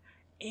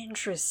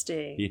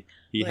 Interesting.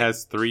 He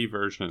has 3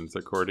 versions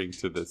according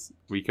to this.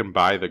 We can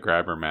buy the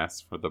grabber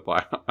mask for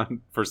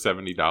for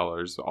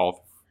 $70.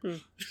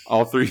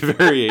 All 3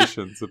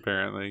 variations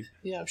apparently.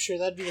 Yeah, I'm sure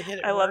that'd be a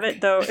hit. I love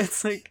it though.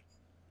 It's like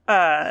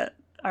I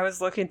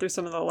was looking through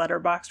some of the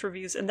Letterboxd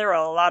reviews, and there were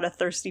a lot of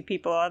thirsty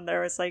people on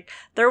there. It's like,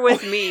 they're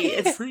with me.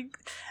 It's like,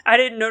 I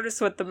didn't notice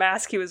what the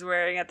mask he was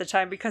wearing at the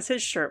time because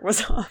his shirt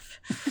was off.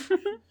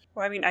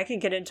 Well, I mean, I can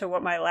get into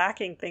what my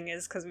lacking thing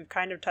is because we've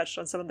kind of touched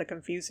on some of the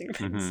confusing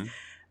things. Mm-hmm.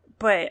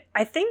 But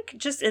I think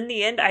just in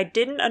the end, I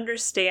didn't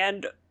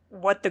understand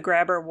what the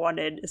grabber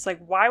wanted. It's like,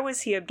 why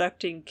was he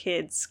abducting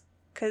kids?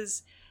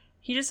 Because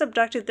he just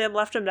abducted them,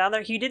 left them down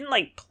there. He didn't,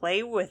 like,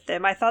 play with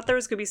them. I thought there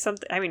was going to be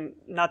something... I mean,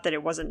 not that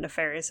it wasn't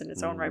nefarious in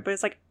its own right, but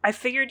it's like, I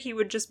figured he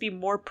would just be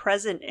more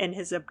present in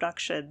his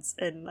abductions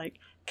and, like,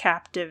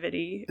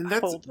 captivity. And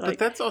but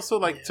that's also,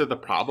 like, to the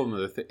problem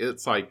of the thing.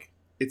 It's like,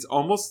 it's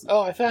almost...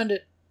 Oh, I found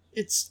it.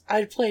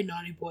 I play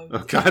Naughty Boy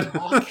with God.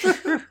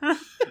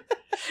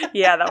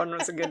 Yeah, that one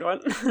was a good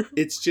one.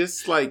 It's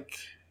just like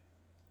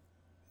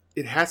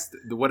it has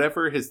to,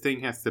 whatever his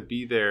thing has to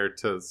be there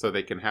so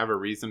they can have a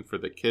reason for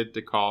the kid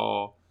to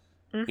call.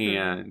 Mm-hmm.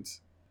 And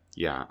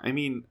yeah, I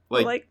mean,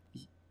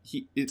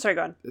 sorry,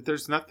 go on.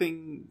 There's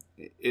nothing.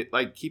 It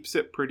like keeps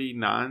it pretty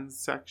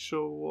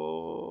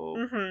non-sexual,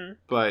 mm-hmm.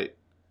 but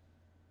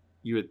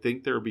you would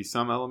think there would be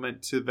some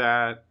element to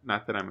that.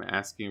 Not that I'm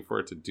asking for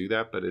it to do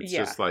that, but it's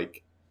just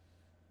like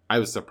I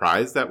was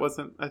surprised that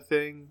wasn't a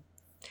thing.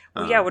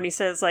 Well, yeah, when he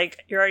says,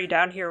 like, you're already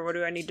down here, what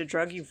do I need to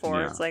drug you for?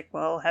 Yeah. It's like,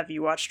 well, have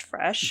you watched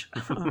Fresh?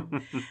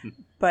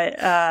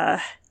 But,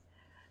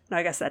 no,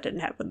 I guess that didn't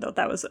happen, though.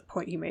 That was a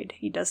point he made.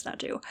 He does not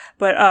do.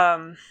 But,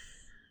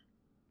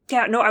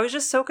 yeah, no, I was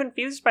just so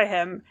confused by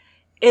him.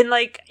 And,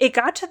 like, it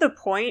got to the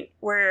point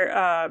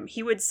where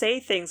he would say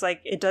things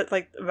like,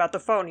 about the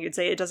phone. He would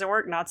say, it doesn't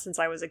work, not since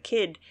I was a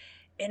kid.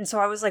 And so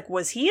I was like,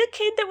 was he a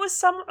kid that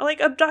was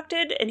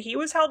abducted and he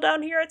was held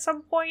down here at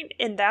some point?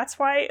 And that's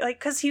why, like,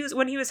 because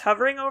when he was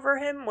hovering over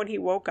him, when he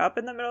woke up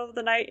in the middle of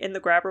the night and the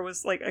grabber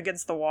was, like,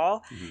 against the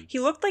wall, mm-hmm. he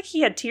looked like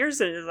he had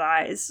tears in his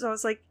eyes. So I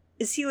was like,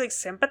 is he, like,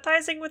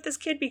 sympathizing with this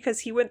kid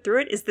because he went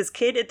through it? Is this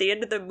kid at the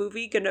end of the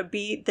movie going to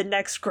be the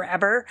next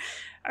grabber?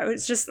 I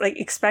was just, like,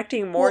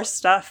 expecting more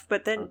stuff,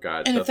 but then... Oh,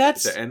 God. And if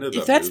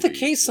that's the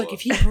case, like,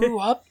 if he grew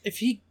up, if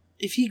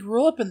he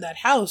grew up in that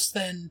house,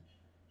 then...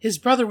 his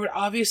brother would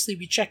obviously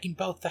be checking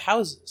both the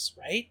houses,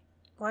 right?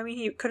 Well, I mean,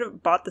 he could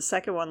have bought the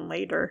second one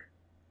later.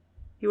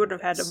 He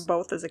wouldn't have had them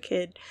both as a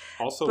kid.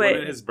 Also, But-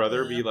 wouldn't his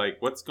brother be like,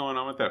 what's going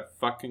on with that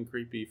fucking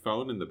creepy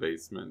phone in the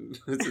basement?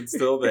 Is it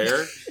still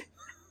there?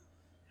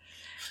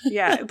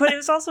 Yeah, but it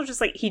was also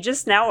just like, he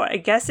just now, I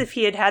guess if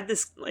he had had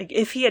this, like,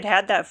 if he had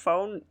had that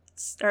phone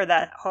or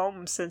that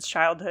home since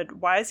childhood,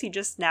 why is he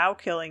just now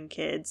killing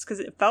kids? Because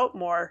it felt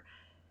more,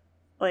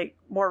 like,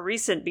 more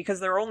recent, because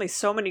there are only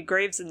so many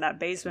graves in that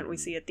basement we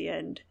see at the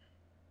end.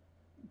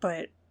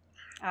 But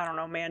I don't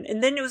know, man.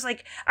 And then it was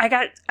like, I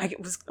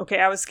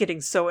was getting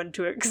so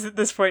into it, because at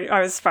this point I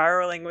was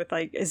spiraling with,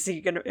 like, was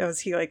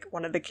he like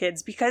one of the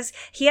kids? Because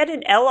he had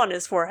an L on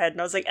his forehead,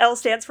 and I was like, L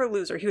stands for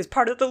loser. He was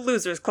part of the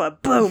losers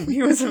club. Boom,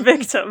 he was a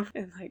victim.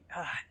 And like,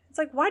 it's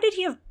like, why does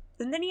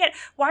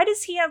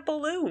he have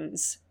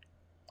balloons?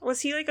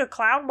 Was he like a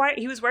clown? Why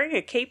he was wearing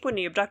a cape when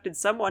he abducted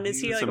someone? Is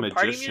he was like a a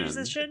party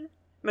magician.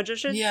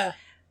 Magician? Yeah.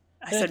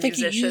 I And said think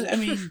musician.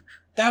 he used,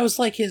 that was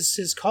like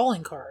his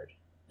calling card.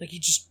 Like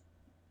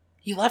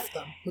he left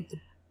them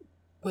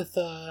with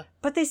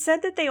But they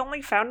said that they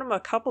only found him a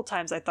couple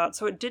times, I thought,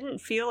 so it didn't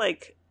feel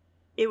like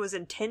it was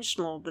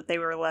intentional that they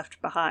were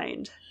left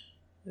behind.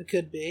 it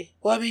could be.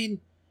 Well, I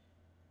mean,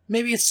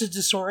 maybe it's to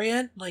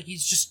disorient. Like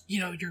he's just,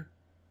 you're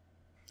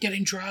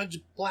getting drugged,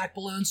 black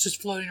balloons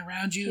just floating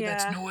around you. Yeah.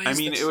 That's noise. I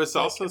mean, that's it was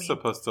like, also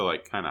supposed to,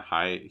 like, kind of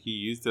hide. He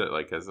used it,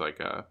 like, as,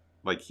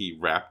 like, he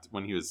wrapped,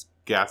 when he was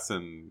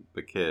gassing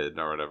the kid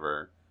or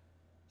whatever,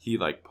 he,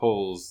 like,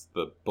 pulls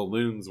the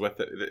balloons with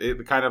it.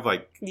 It kind of,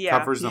 like, Yeah.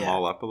 covers them Yeah.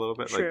 all up a little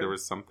bit. True. Like, there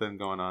was something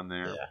going on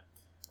there. Yeah.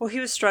 Well,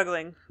 he was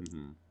struggling.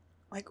 Mm-hmm.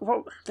 Like,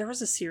 there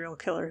was a serial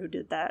killer who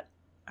did that.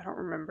 I don't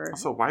remember.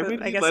 Also, why But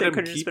would I he guess let it him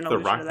could have just keep been the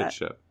allusion to rocket that.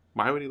 ship?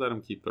 Why would he let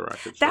him keep the rocket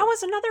ship? That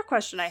was another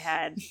question I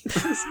had.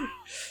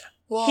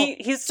 Well,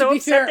 He's to so be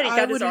upset fair, that he I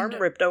got his wouldn't-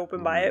 arm ripped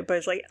open by it, but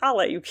it's like, I'll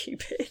let you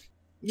keep it.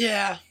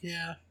 Yeah.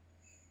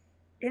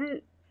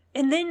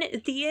 And then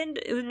at the end,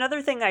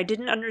 another thing I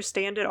didn't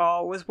understand at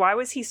all was, why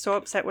was he so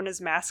upset when his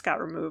mask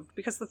got removed?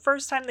 Because the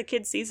first time the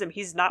kid sees him,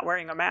 he's not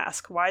wearing a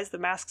mask. Why is the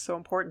mask so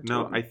important to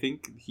No, him? I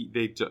think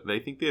they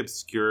think they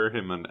obscure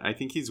him, and I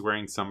think he's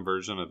wearing some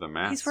version of the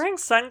mask. He's wearing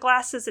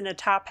sunglasses and a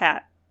top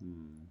hat. I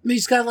mean,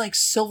 he's got like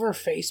silver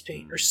face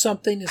paint or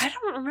something. I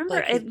don't remember.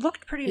 like, it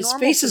looked pretty His normal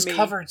face to is me.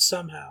 covered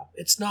somehow.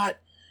 It's not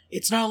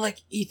like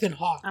Ethan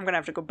Hawke. I'm gonna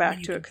have to go back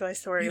You to it can- because I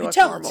swear he You can looked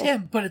tell normal. it's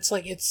him, but it's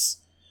like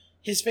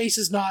his face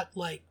is not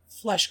like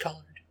flesh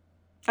colored.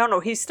 I don't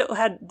know. He still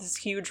had this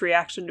huge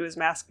reaction to his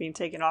mask being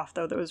taken off,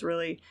 though. That was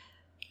really.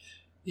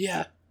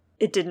 Yeah,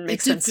 It didn't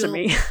make It did sense to feel-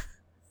 me.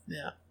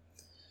 yeah.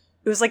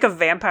 It was like a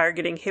vampire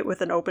getting hit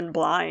with an open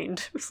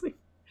blind. It was like,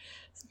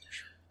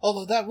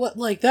 Although that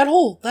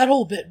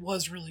whole bit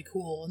was really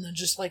cool, and then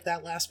just like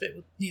that last bit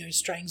with he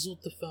strangles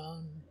with the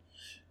phone.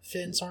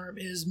 Finn's arm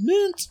is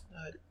mint.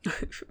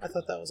 I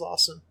thought that was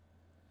awesome.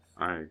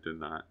 I did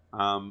not.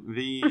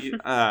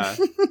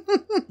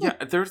 Yeah,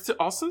 there's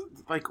also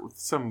like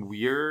some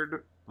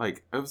weird,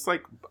 like, it was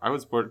like, I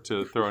was bored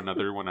to throw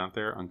another one out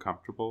there,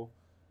 uncomfortable.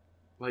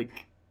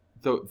 Like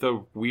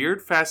the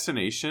weird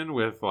fascination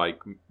with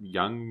like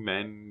young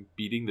men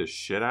beating the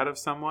shit out of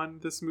someone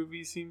this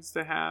movie seems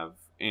to have,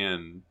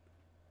 and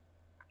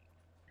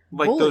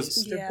like Bullies.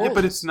 those. They're Yeah, Yeah, but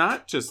bullies. it's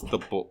not just the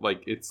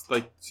like it's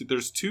like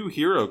there's two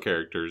hero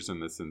characters in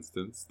this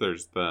instance.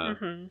 There's the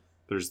mhm.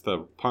 there's the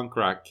punk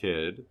rock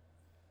kid,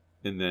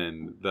 and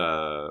then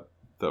the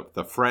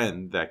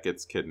friend that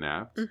gets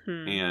kidnapped,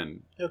 Mhm.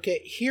 and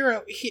Okay,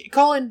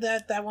 calling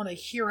that one a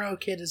hero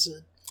kid is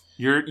a.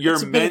 you're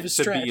It's a bit of meant a to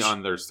stretch. be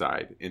on their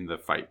side in the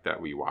fight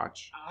that we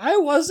watch. I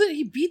wasn't.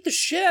 He beat the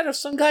shit out of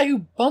some guy who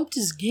bumped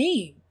his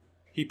game.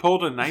 He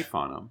pulled a knife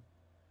on him.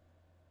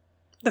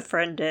 The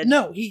friend did.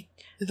 No,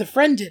 the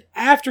friend did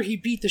after he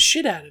beat the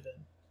shit out of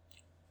him.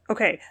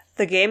 Okay,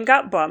 the game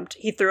got bumped.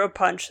 He threw a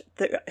punch.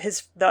 The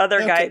other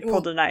guy Okay, well-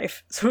 pulled a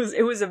knife. So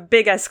it was a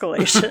big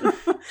escalation.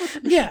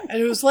 Yeah,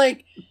 and it was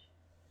like,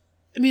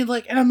 I mean,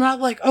 like, and I'm not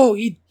like, oh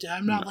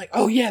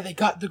yeah, they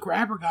got the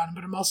grabber got him,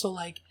 but I'm also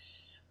like,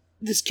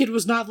 this kid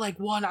was not like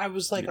one I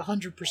was like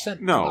 100%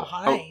 No,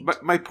 behind.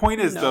 but my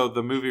point is No. though,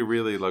 the movie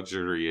really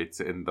luxuriates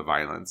in the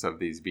violence of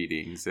these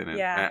beatings, and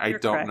Yeah, I you're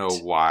don't know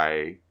correct.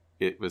 why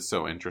it was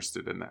so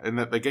interested in that. And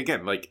that, like,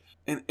 again, like,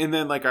 and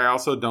then like I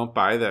also don't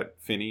buy that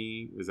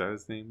Finney, is that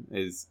his name?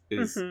 Is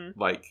Mhm.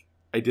 like,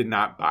 I did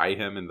not buy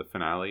him in the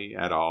finale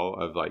at all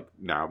of like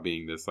now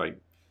being this like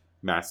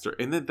master.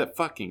 And then the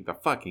fucking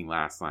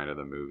last line of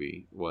the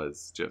movie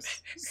was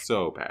just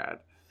so bad.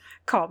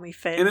 Call me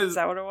Finn. And Is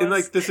that what it was? And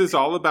like this is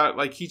all about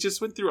like he just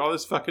went through all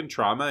this fucking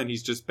trauma and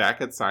he's just back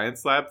at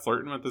science lab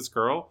flirting with this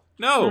girl.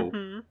 No,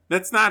 Mhm.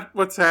 that's not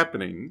what's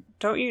happening.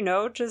 Don't you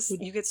know? Just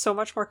you get so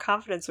much more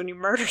confidence when you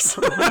murder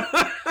someone.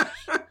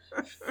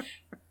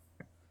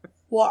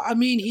 Well, I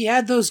mean, he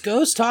had those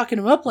ghosts talking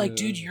him up like, Yeah.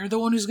 dude, you're the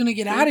one who's gonna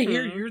get out of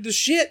here. Mhm. You're the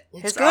shit.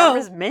 Let's His go. arm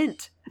is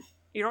mint.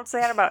 You don't say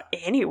that about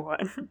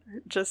anyone.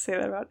 Just say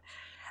that about.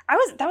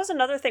 That was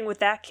another thing with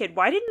that kid.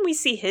 Why didn't we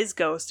see his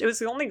ghost? It was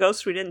the only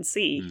ghost we didn't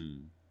see.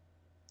 Hmm.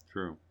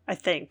 True. I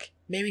think.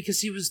 Maybe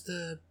because he was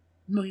the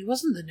No, he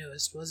wasn't the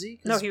newest, was he?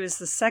 'Cause- No, he was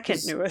the second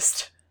 'cause-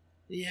 newest.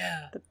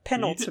 Yeah. The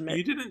penultimate.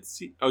 You didn't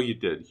see... Oh, you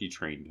did. He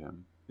trained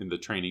him in the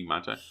training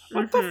montage.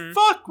 What the Mhm.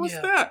 fuck was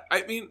Yeah. that?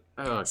 I mean...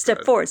 Oh, Step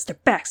God. forward,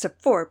 step back,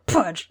 step forward,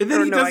 punch. And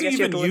then Or he no, I doesn't guess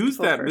you have even to lift use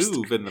the foot that first.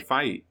 move in the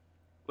fight.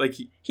 Like,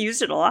 He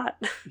used it a lot.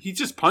 he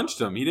just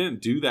punched him. He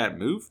didn't do that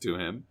move to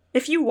him.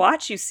 If you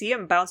watch, you see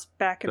him bounce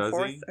back and Does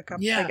forth he? a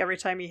couple, Yeah. like every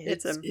time he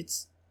hits him.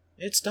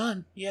 It's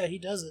done. Yeah, he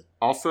does it.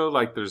 Also,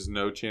 like, there's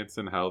no chance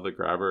in hell the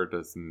grabber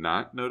does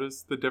not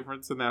notice the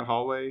difference in that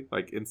hallway,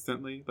 like,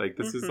 instantly. Like,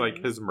 this is, like,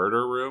 Mhm. his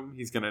murder room.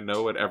 He's gonna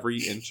know what every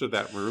inch of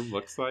that room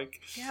looks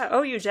like. Yeah.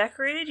 Oh, you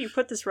decorated? You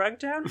put this rug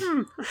down?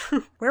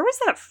 Where was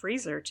that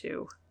freezer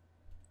to?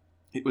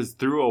 It was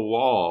through a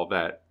wall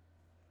that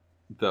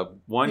the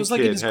one It was, like,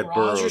 in kid his had garage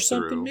burrowed or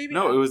something, through. maybe?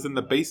 No, it was in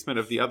the basement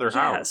of the other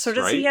Yeah. house. So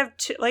does right? he have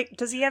two? Like,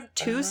 does he have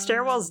two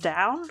stairwells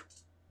down?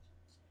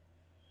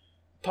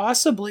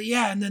 Possibly,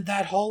 yeah. And then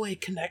that hallway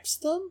connects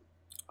them.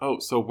 Oh,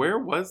 so where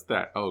was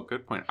that? Oh,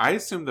 good point. I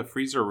assumed the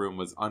freezer room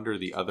was under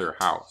the other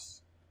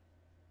house.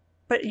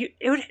 But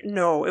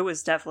it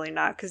was definitely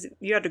not because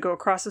you had to go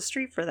across the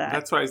street for that.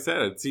 That's what I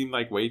said. It seemed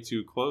like way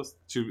too close.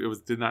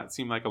 Did not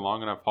seem like a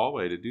long enough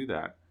hallway to do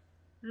that.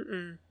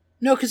 Mm-mm.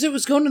 No, because it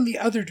was going in the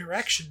other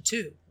direction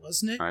too,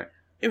 wasn't it? Right.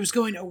 It was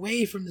going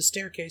away from the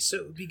staircase, so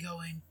it would be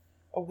going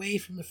away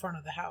from the front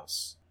of the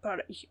house.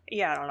 But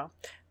yeah, I don't know.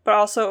 But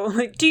also,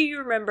 like, do you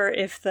remember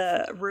if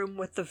the room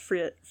with the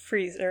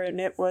freezer in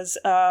it was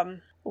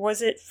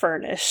it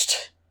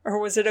furnished or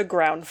was it a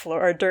ground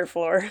floor or dirt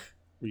floor?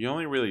 We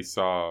only really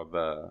saw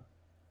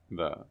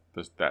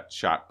that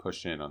shot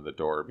push in on the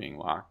door being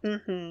locked.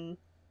 Mm-hmm.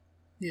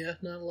 Yeah,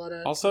 not a lot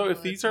of. Also,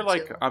 if these are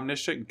like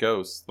omniscient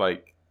ghosts,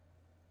 like,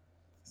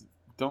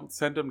 don't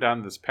send them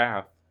down this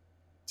path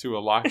to a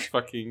locked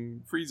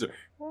fucking freezer.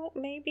 Well,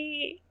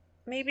 maybe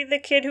the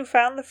kid who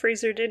found the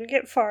freezer didn't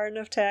get far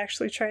enough to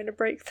actually try to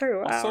break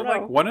through. I Also, don't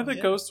know. like, one of the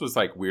Yeah. ghosts was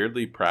like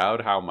weirdly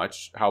proud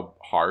how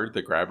hard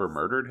the grabber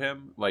murdered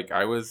him. Like,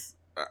 I was.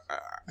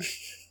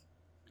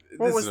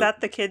 What was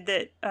that? The kid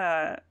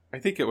that I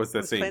think it was the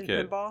was same playing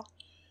kid. pinball?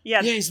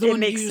 Yeah, Yeah, he's the it one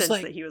makes who was sense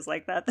like- that he was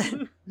like that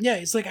then. Yeah,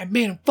 he's like, I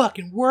made him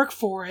fucking work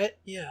for it.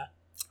 Yeah.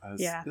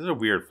 Yeah. This is a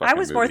weird fucking I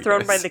was more movie, thrown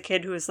guys. by the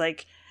kid who was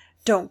like,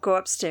 "Don't go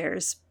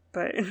upstairs."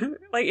 But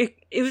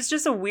like, it was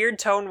just a weird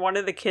tone one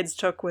of the kids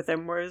took with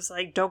him, where it was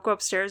like, "Don't go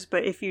upstairs,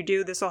 but if you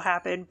do, this will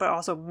happen." But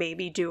also,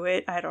 maybe do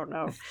it. I don't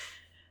know.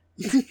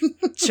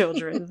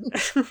 Children.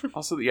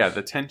 Also, yeah,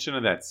 the tension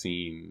of that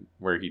scene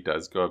where he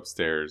does go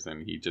upstairs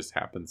and he just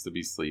happens to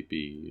be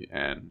sleepy,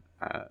 and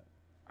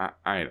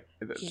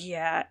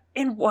Yeah,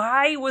 and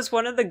why was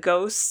one of the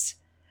ghosts?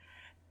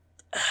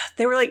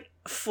 They were like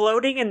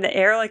floating in the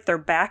air, like their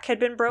back had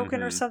been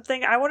broken or Mhm.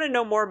 something. I want to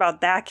know more about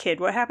that kid.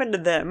 What happened to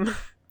them?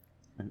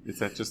 is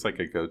that just like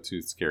a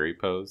go-to scary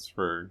pose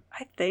for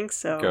I think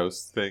so.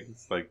 ghost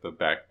things, like the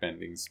back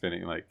bending,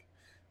 spinning, like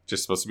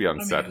just supposed to be mean, it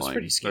was unsettling.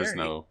 pretty There's scary.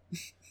 no.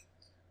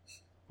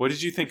 What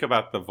did you think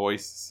about the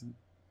voice,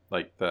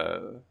 like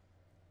the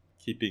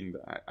keeping?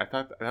 I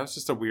thought that was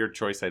just a weird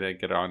choice. I didn't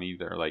get on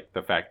either. Like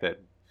the fact that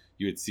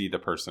you would see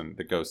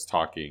the ghost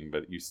talking,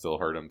 but you still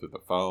heard him through the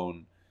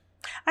phone.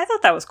 I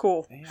thought that was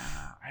cool. Yeah,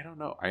 I don't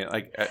know.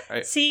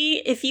 I See,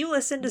 if you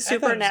listen to I thought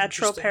it was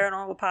supernatural interesting.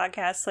 paranormal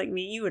podcasts like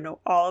me, you would know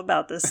all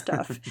about this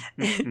stuff.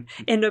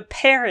 And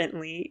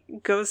apparently,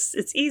 ghosts,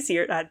 it's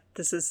easier.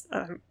 This is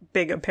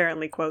big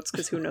apparently quotes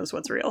because who knows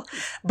what's real.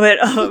 But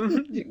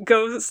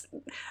ghosts,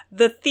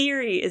 the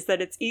theory is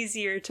that it's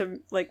easier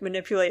to like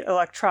manipulate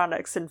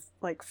electronics and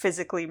like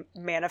physically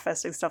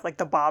manifesting stuff like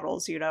the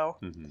bottles, you know?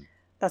 Mhm.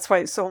 That's why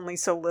it's only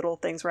so little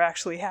things were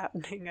actually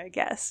happening, I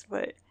guess.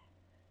 But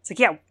it's like,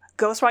 yeah,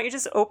 ghost, why don't you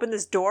just open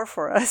this door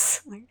for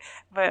us?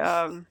 But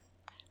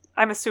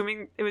I'm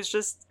assuming it was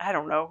just, I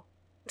don't know.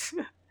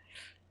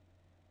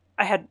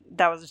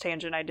 That was a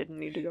tangent I didn't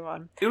need to go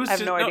on. It was I have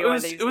just, no idea why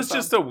they used it was the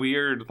just a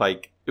weird,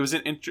 like, it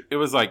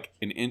was like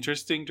an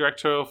interesting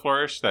directorial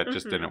flourish that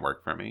just Mhm. didn't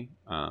work for me.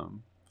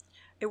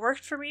 It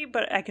worked for me,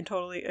 but I can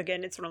totally,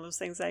 again, it's one of those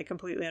things that I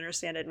completely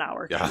understand it not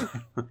working.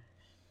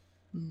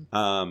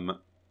 Yeah.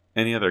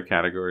 Any other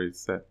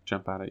categories that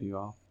jump out at you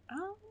all?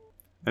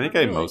 I think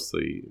Not I really.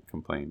 mostly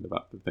complained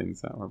about the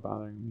things that were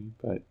bothering me,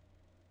 but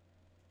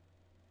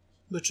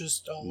Which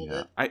was all of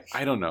yeah, it.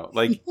 I don't know.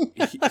 Like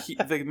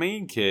the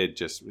main kid,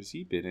 just was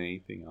he been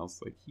anything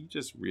else? Like he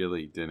just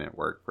really didn't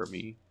work for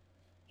me.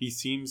 He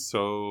seems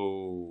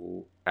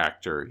so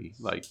actor-y.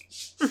 Like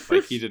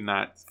he did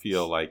not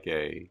feel like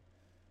a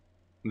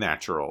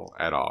natural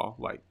at all.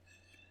 Like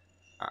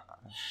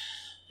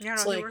Yeah,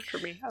 It's no, he like- worked for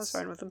me. I was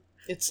fine with him.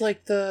 It's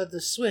like the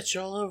Switch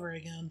all over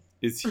again.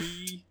 is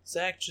he?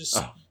 Zach just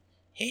Oh.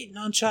 hating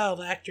on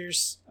child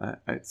actors.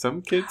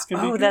 Some kids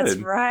can be Oh, good. that's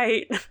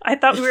right. I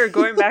thought we were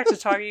going back to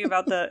talking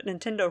about the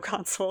Nintendo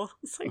console.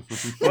 It's like,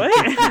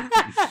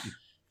 what?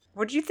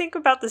 What did you think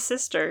about the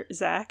sister,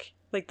 Zach?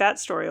 Like that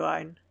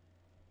storyline?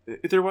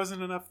 There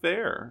wasn't enough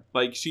there.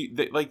 Like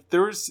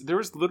there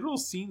was literal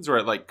scenes where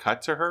it like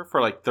cut to her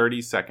for like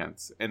 30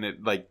 seconds, and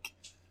it like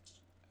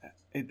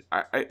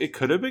it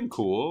could have been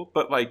cool,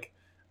 but like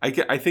I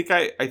think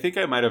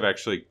I might have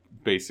actually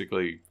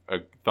basically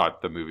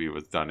thought the movie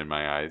was done in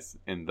my eyes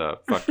in the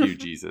 "fuck you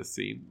Jesus"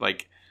 scene.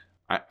 Like,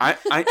 Oh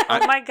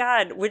my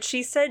god, when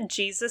she said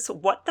Jesus,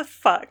 what the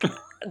fuck?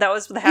 That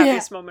was the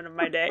happiest moment of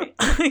my day.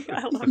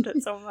 I loved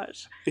it so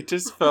much. It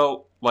just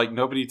felt like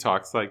nobody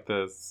talks like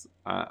this.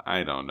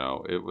 I don't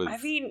know. It was. I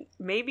mean,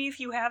 maybe if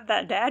you have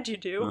that dad, you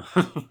do.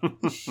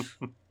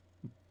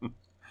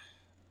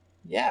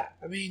 Yeah,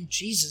 I mean,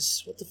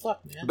 Jesus, what the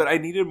fuck, man? But I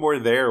needed more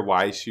there.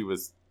 Why she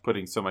was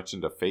putting so much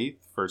into faith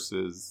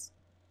versus,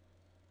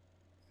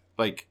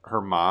 like,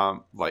 her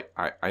mom. Like,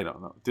 I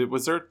don't know.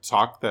 Was there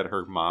talk that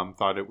her mom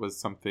thought it was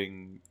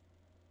something,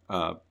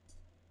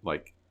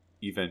 like,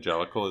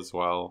 evangelical as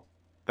well?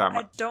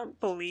 I don't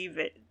believe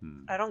it.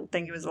 I don't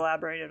think it was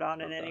elaborated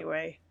on in any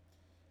way.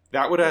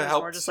 That would have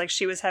helped. More just like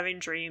she was having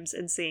dreams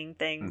and seeing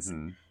things,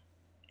 and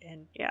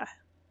yeah.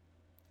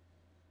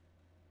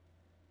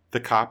 The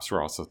cops were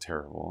also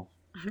terrible.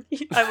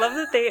 I love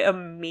that they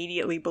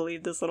immediately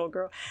believed this little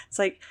girl. It's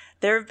like,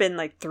 there have been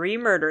like 3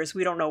 murders.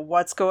 We don't know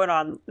what's going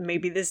on.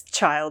 Maybe this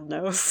child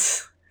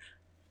knows.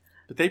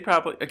 But they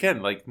probably,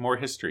 again, like, more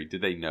history.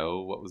 Did they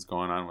know what was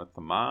going on with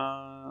the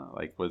mom?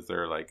 Like, was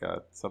there like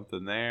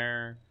something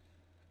there?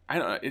 I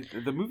don't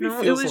know. The movie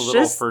feels a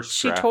little first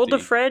she told a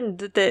friend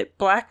that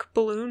black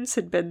balloons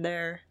had been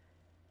there.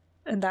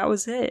 And that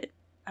was it.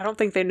 I don't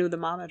think they knew the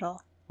mom at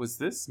all. Was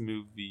this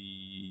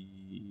movie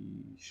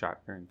shot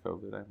during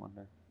COVID, I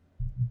wonder?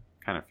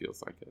 Kind of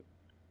feels like it.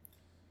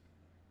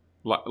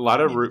 A lot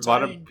of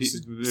movie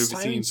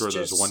scenes where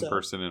there's one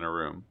person in a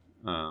room.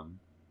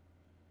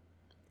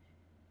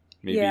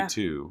 Maybe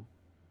 2.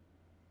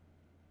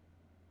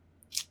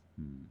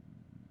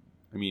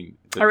 I mean...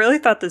 I really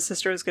thought the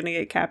sister was going to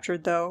get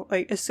captured, though.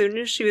 Like, as soon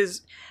as she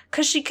was...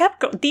 Because she kept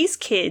going... These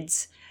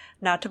kids...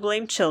 Not to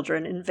blame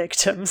children and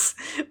victims.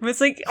 But it's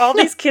like all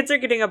these kids are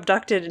getting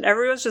abducted and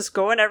everyone's just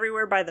going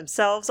everywhere by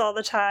themselves all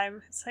the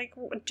time. It's like,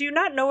 do you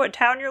not know what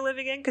town you're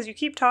living in? Because you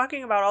keep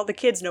talking about all the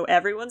kids, know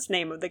everyone's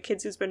name of the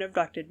kids who's been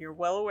abducted. And you're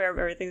well aware of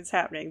everything that's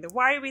happening. Then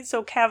why are you being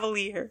so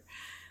cavalier?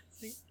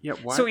 Yeah,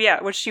 why? So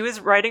yeah, when she was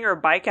riding her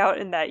bike out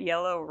in that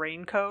yellow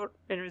raincoat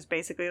and it was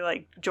basically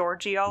like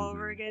Georgie all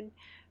over again.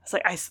 It's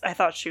like, I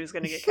thought she was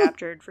going to get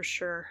captured for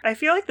sure. I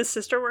feel like the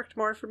sister worked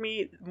more for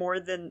me, more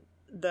than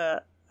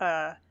the...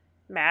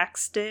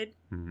 Max did.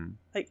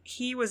 Like,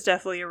 he was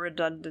definitely a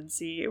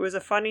redundancy. It was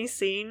a funny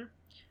scene,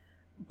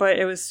 but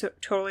it was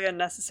totally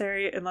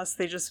unnecessary unless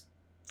they just,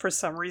 for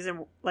some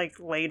reason, like,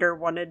 later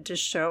wanted to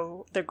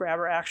show the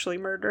grabber actually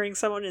murdering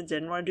someone and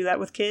didn't want to do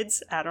that with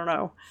kids. I don't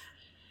know.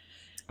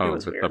 Oh,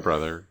 with the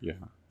brother? Yeah.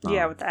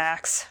 Yeah, with the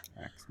axe.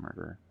 Axe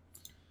murder.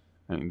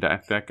 I mean,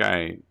 that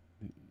guy,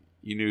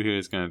 you knew he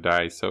was going to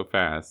die so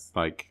fast.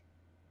 Like,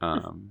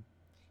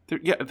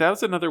 yeah, that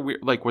was another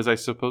weird, like, was I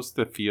supposed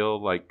to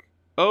feel like,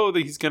 oh,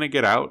 he's gonna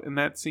get out in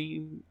that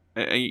scene,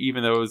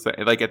 even though it was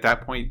like at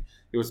that point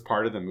it was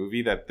part of the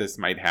movie that this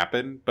might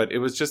happen, but it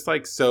was just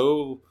like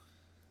so.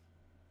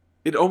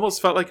 It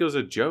almost felt like it was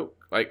a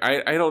joke. Like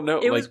I don't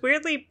know. It was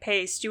weirdly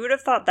paced. You would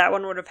have thought that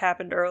one would have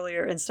happened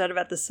earlier instead of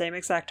at the same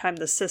exact time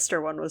the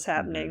sister one was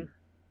happening.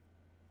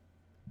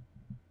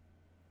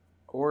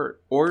 Or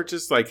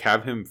just like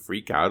have him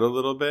freak out a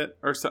little bit,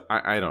 or so.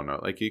 I don't know.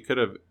 Like he could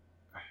have.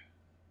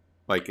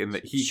 Like,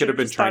 he could have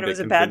been trying to convince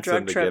him to get out. It was a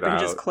bad drug trip, and he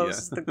just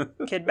closes the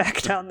kid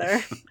back down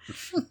there.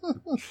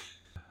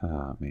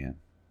 Oh man,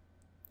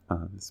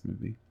 this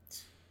movie.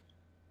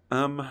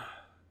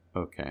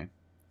 Okay.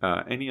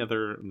 Any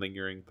other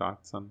lingering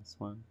thoughts on this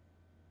one?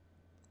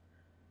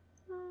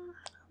 I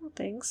don't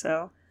think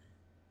so.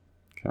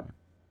 Okay.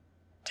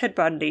 Ted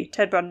Bundy.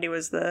 Ted Bundy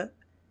was the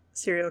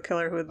serial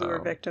killer who would lure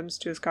victims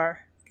to his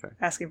car,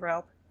 asking for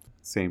help.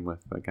 Same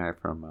with the guy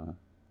from.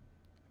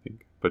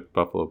 But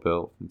Buffalo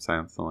Bill from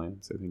Silence of the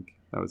Lambs, I think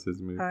that was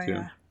his move too.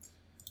 Yeah.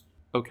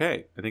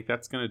 Okay, I think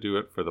that's going to do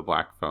it for The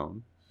Black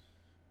Phone.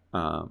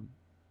 A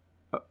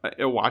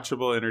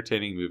watchable,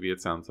 entertaining movie,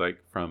 it sounds like,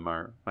 from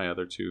my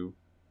other 2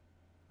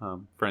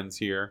 friends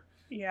here.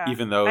 Yeah,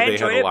 even though they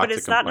had a lot to complain about it. But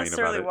it's not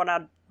necessarily one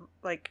I'd,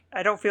 like,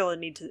 I don't feel a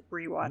need to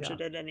rewatch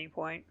it at any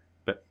point.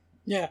 But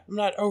yeah, I'm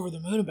not over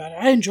the moon about it.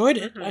 I enjoyed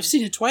it. I've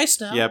seen it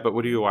twice now. Yeah, but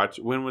what do you watch?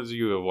 When would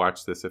you have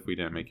watched this if we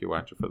didn't make you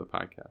watch it for the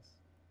podcast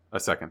a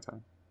second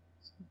time?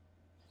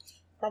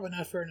 Probably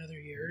not for another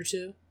year or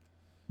 2.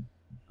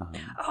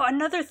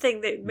 Another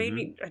thing that made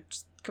me a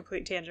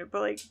complete tangent,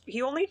 but like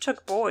he only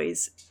took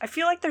boys. I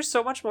feel like there's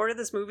so much more to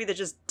this movie that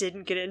just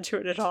didn't get into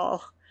it at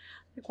all.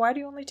 Like, why do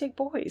you only take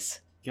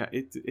boys? Yeah,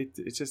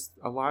 it's just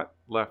a lot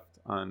left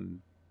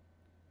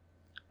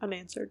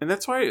unanswered, and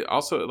that's why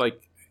also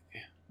like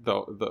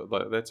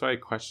that's why I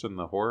question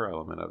the horror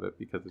element of it,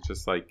 because it's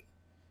just like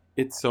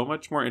it's so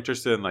much more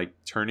interested in like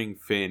turning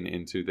Finn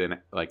into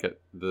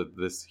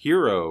this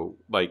hero,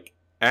 like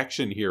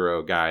action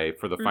hero guy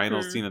for the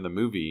final scene of the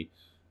movie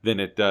than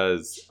it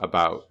does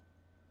about.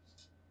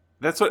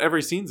 That's what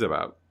every scene's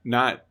about.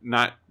 Not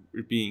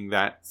being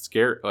that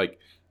scared. Like,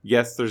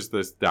 yes, there's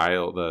this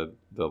the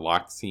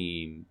lock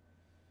scene.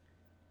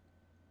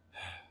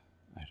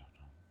 I don't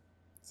know.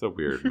 It's a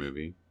weird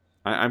movie.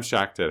 I'm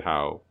shocked at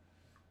how.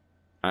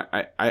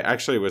 I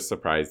actually was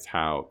surprised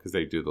how, because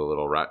they do the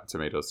little Rotten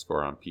Tomatoes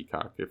score on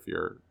Peacock if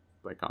you're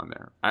like on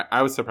there.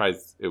 I was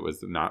surprised it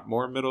was not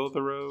more middle of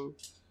the road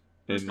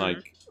and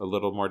like a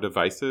little more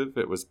divisive.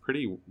 It was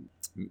pretty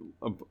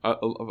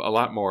a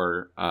lot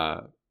more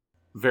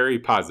very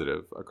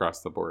positive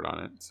across the board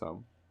on it.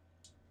 So,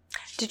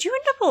 did you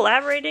end up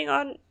elaborating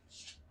on?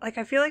 Like,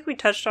 I feel like we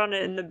touched on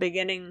it in the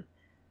beginning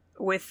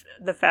with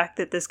the fact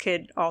that this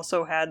kid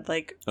also had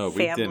like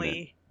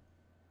family.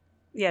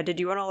 Yeah, did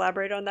you want to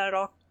elaborate on that at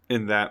all?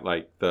 In that,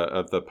 like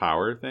the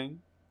power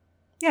thing.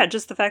 Yeah,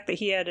 just the fact that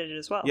he had it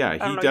as well. Yeah, he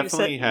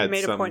definitely had. You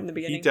made a point in the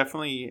beginning. He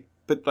definitely,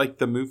 but like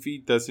the movie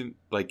doesn't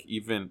like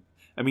even.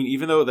 I mean,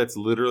 even though that's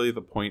literally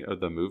the point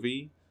of the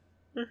movie,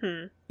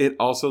 it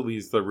also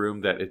leaves the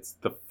room that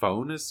the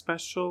phone is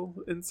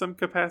special in some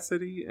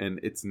capacity, and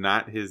it's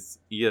not his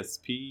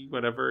ESP,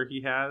 whatever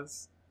he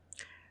has.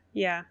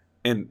 Yeah.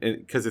 And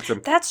because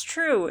that's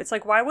true. It's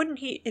like, why wouldn't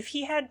he, if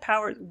he had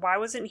powers, why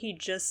wasn't he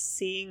just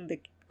seeing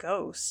the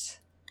ghost?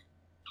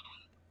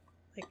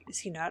 Like, is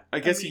he not? I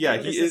guess, he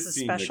is a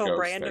seeing the special ghost,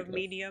 brand of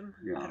medium.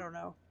 Yeah. I don't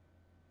know.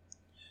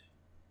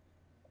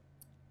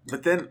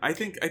 But then I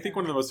think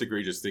one of the most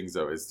egregious things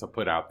though is to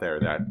put out there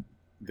that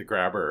the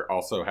grabber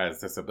also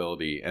has this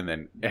ability, and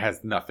then it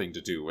has nothing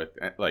to do with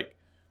like,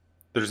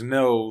 there's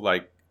no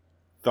like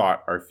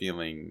thought or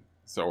feeling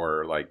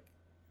or like.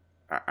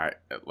 I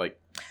like.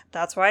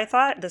 That's why I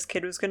thought this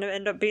kid was going to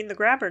end up being the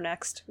grabber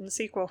next in the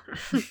sequel.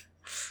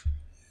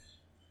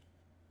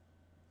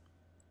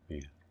 Yeah,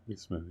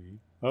 this movie.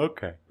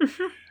 Okay.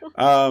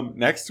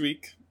 Next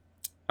week,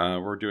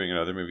 we're doing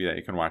another movie that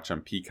you can watch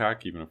on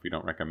Peacock, even if we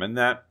don't recommend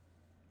that,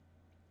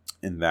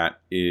 and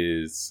that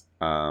is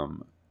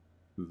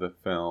the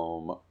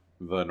film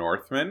The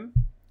Northman,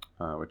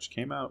 which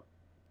came out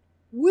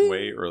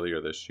way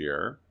earlier this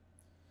year.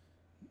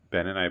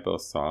 Ben and I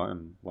both saw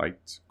and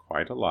liked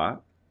quite a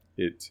lot.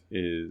 It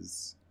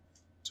is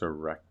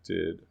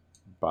directed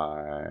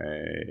by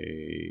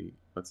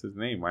what's his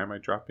name? Why am I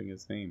dropping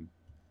his name?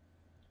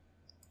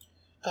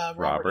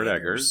 Robert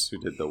Eggers,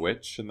 who did The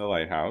Witch and The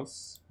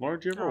Lighthouse. Laura,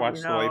 did you ever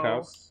watch The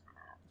Lighthouse?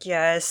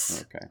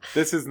 Yes. Okay.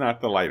 This is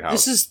not The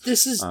Lighthouse.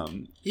 This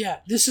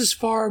is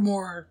far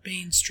more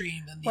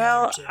mainstream than the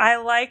other two. I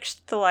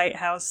liked The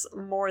Lighthouse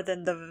more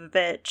than The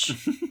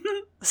Witch.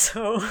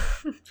 So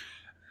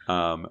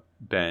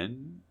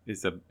Ben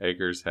is a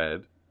Eggers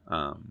head,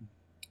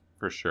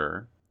 for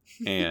sure,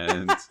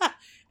 and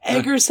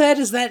Eggers head,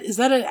 is that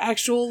an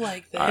actual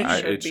like thing?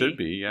 It should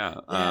be, yeah.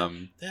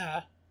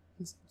 Yeah.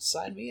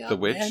 Sign me up. The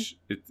Witch.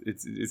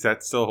 Is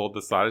that still hold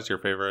the slot as your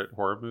favorite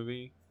horror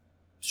movie?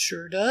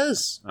 Sure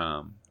does.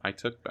 I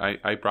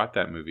brought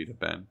that movie to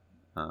Ben.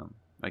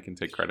 I can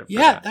take credit for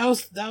that. Yeah,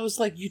 that was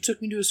like you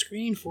took me to a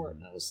screening for it,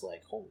 and I was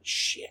like, holy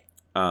shit.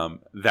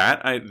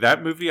 That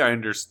movie I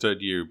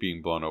understood you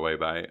being blown away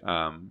by.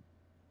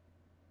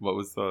 What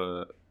was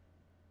did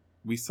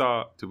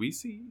we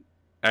see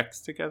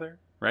X together,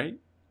 right?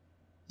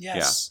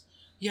 Yes.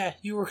 Yeah,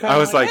 you were kind of I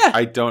was like yeah.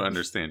 I don't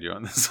understand you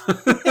on this.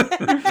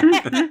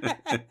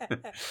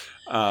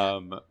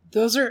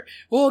 Those are,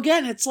 well,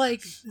 again, it's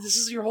like, this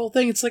is your whole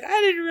thing. It's like, I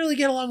didn't really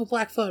get along with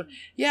Black Phone.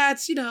 Yeah,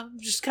 it's,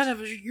 just kind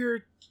of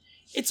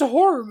it's a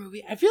horror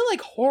movie. I feel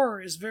like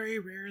horror is very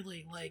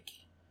rarely like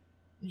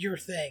your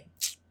thing.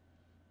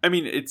 I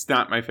mean, it's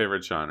not my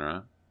favorite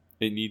genre.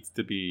 It needs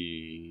to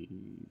be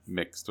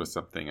mixed with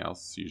something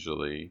else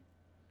usually.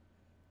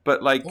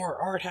 But like, or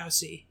art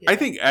housey. Yeah. I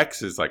think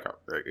X is like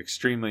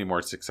extremely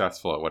more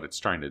successful at what it's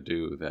trying to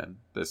do than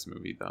this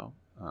movie, though.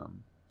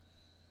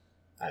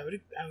 I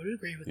would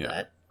agree with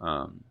that.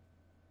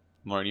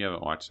 Lauren, you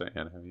haven't watched that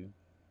yet, have you?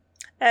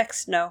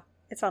 X, no,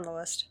 it's on the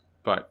list.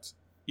 But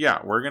yeah,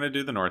 we're gonna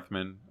do The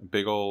Northman, a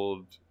big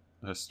old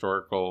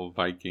historical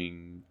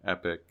Viking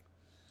epic.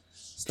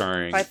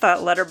 Starring. I thought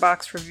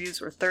Letterboxd reviews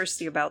were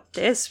thirsty about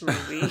this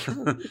movie.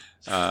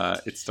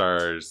 It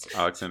stars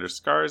Alexander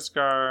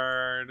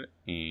Skarsgård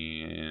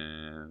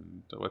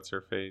and what's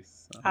her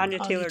face? Anya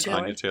Taylor-Joy.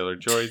 Anya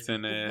Taylor-Joy's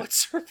in it.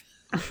 What's her?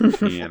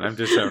 And I'm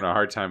just having a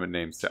hard time with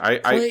names. I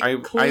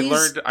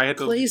learned I had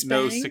to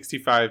know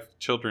 65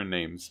 children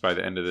names by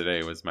the end of the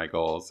day was my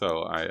goal.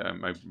 So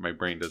my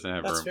brain doesn't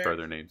have room for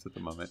other names at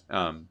the moment.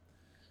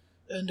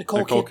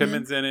 Nicole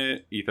Kidman's in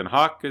it. Ethan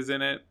Hawke is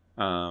in it.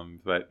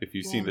 But if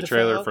you've seen the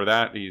trailer for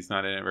that, he's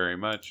not in it very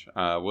much.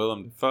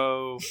 Willem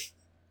Dafoe.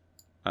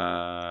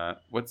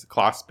 What's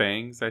Klaus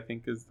Bangs, I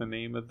think is the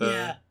name of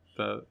the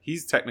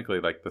he's technically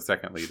like the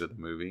second lead of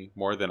the movie,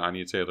 more than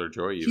Anya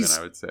Taylor-Joy even,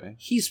 I would say.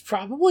 He's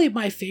probably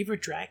my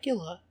favorite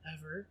Dracula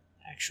ever,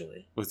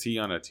 actually. Was he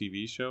on a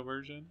TV show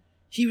version?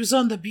 He was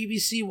on the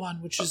BBC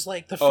one, which is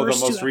like the first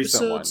the most two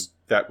recent episodes. One.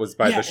 That was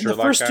by the Sherlock and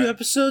the first guy? 2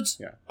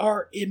 episodes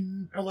are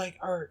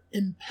impeccable.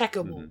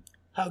 Mm-hmm.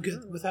 How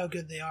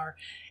good they are.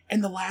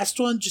 And the last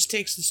one just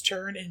takes this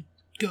turn and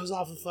goes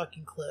off a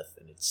fucking cliff,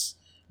 and it's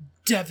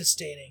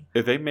devastating.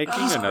 Are they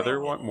making another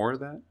one, more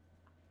of that?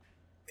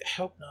 I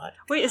hope not.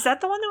 Wait, is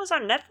that the one that was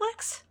on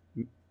Netflix?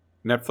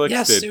 Netflix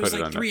Yes, did it was put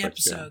it like on 3 Netflix,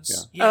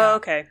 episodes. Yeah. Yeah. Oh,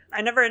 okay.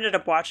 I never ended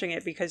up watching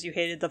it because you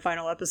hated the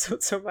final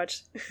episode so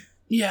much.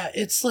 Yeah,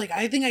 it's like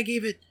I think I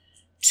gave it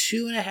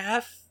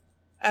 2.5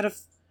 out of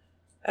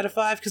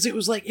 5 because it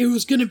was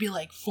gonna be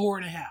like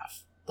 4.5,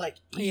 like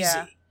easy.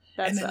 Yeah,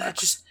 that and then that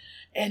sucks. just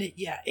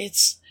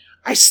it's.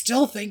 I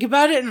still think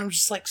about it and I'm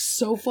just like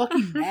so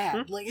fucking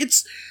mad. Like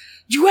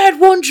you had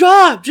one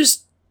job,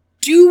 just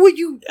do what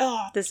you.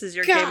 This is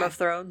your God. Game of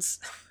Thrones.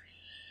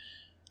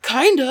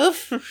 Kind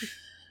of.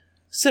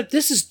 Except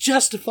this is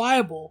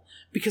justifiable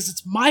because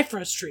it's my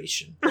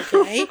frustration.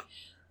 Okay.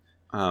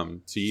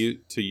 To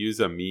use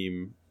a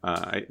meme,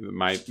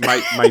 my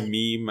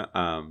meme.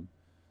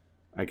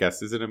 I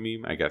guess, is it a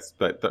meme? I guess,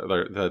 but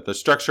the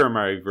structure of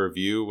my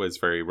review was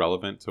very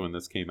relevant to when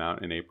this came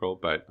out in April.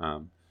 But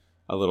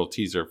a little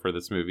teaser for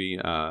this movie.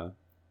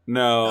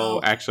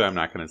 Actually, I'm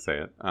not going to say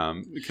it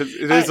because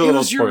it is a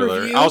little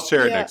spoiler. I'll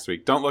share it next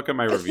week. Don't look at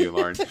my review,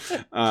 Lauren.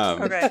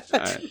 Okay.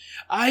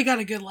 I got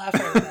a good laugh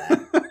out of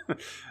that.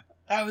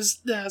 That was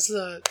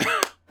a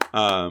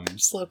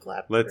slow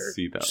clap. Let's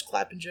see though. Just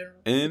clap in general.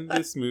 In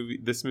this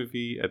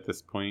movie at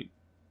this point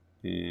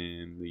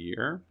in the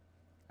year,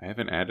 I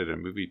haven't added a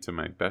movie to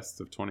my best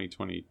of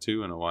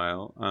 2022 in a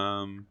while.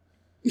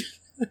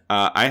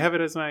 I have it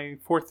as my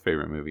 4th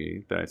favorite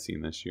movie that I've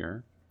seen this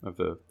year of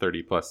the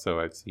 30 plus so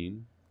I've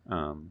seen.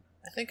 I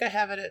think I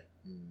have it at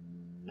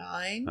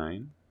 9.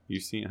 9.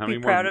 You've seen how Be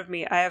many proud more? of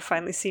me. I have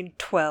finally seen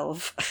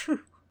 12.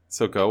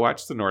 So go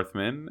watch The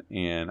Northman,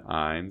 and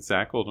I'm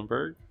Zach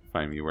Oldenburg.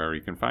 Find me wherever you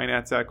can find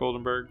at Zach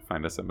Oldenburg.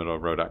 Find us at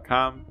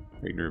middleofrow.com.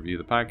 Rate and review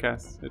the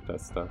podcast. It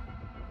does stuff.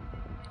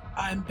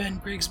 I'm Ben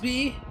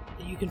Grigsby.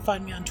 You can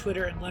find me on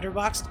Twitter and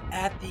Letterboxd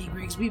at the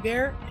Grigsby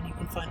Bear, and you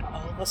can find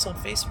all of us on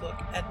Facebook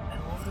at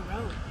Middle of the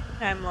Road.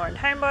 I'm Lauren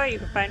Heimbaugh. You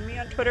can find me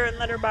on Twitter and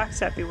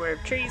Letterboxd at Beware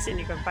of Trees, and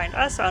you can find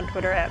us on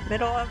Twitter at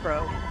Middle of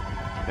Road.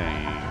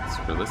 Thanks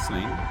for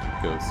listening.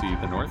 Go see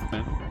The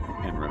Northman.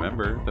 And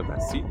remember, the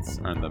best seats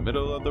are in the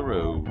middle of the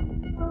road.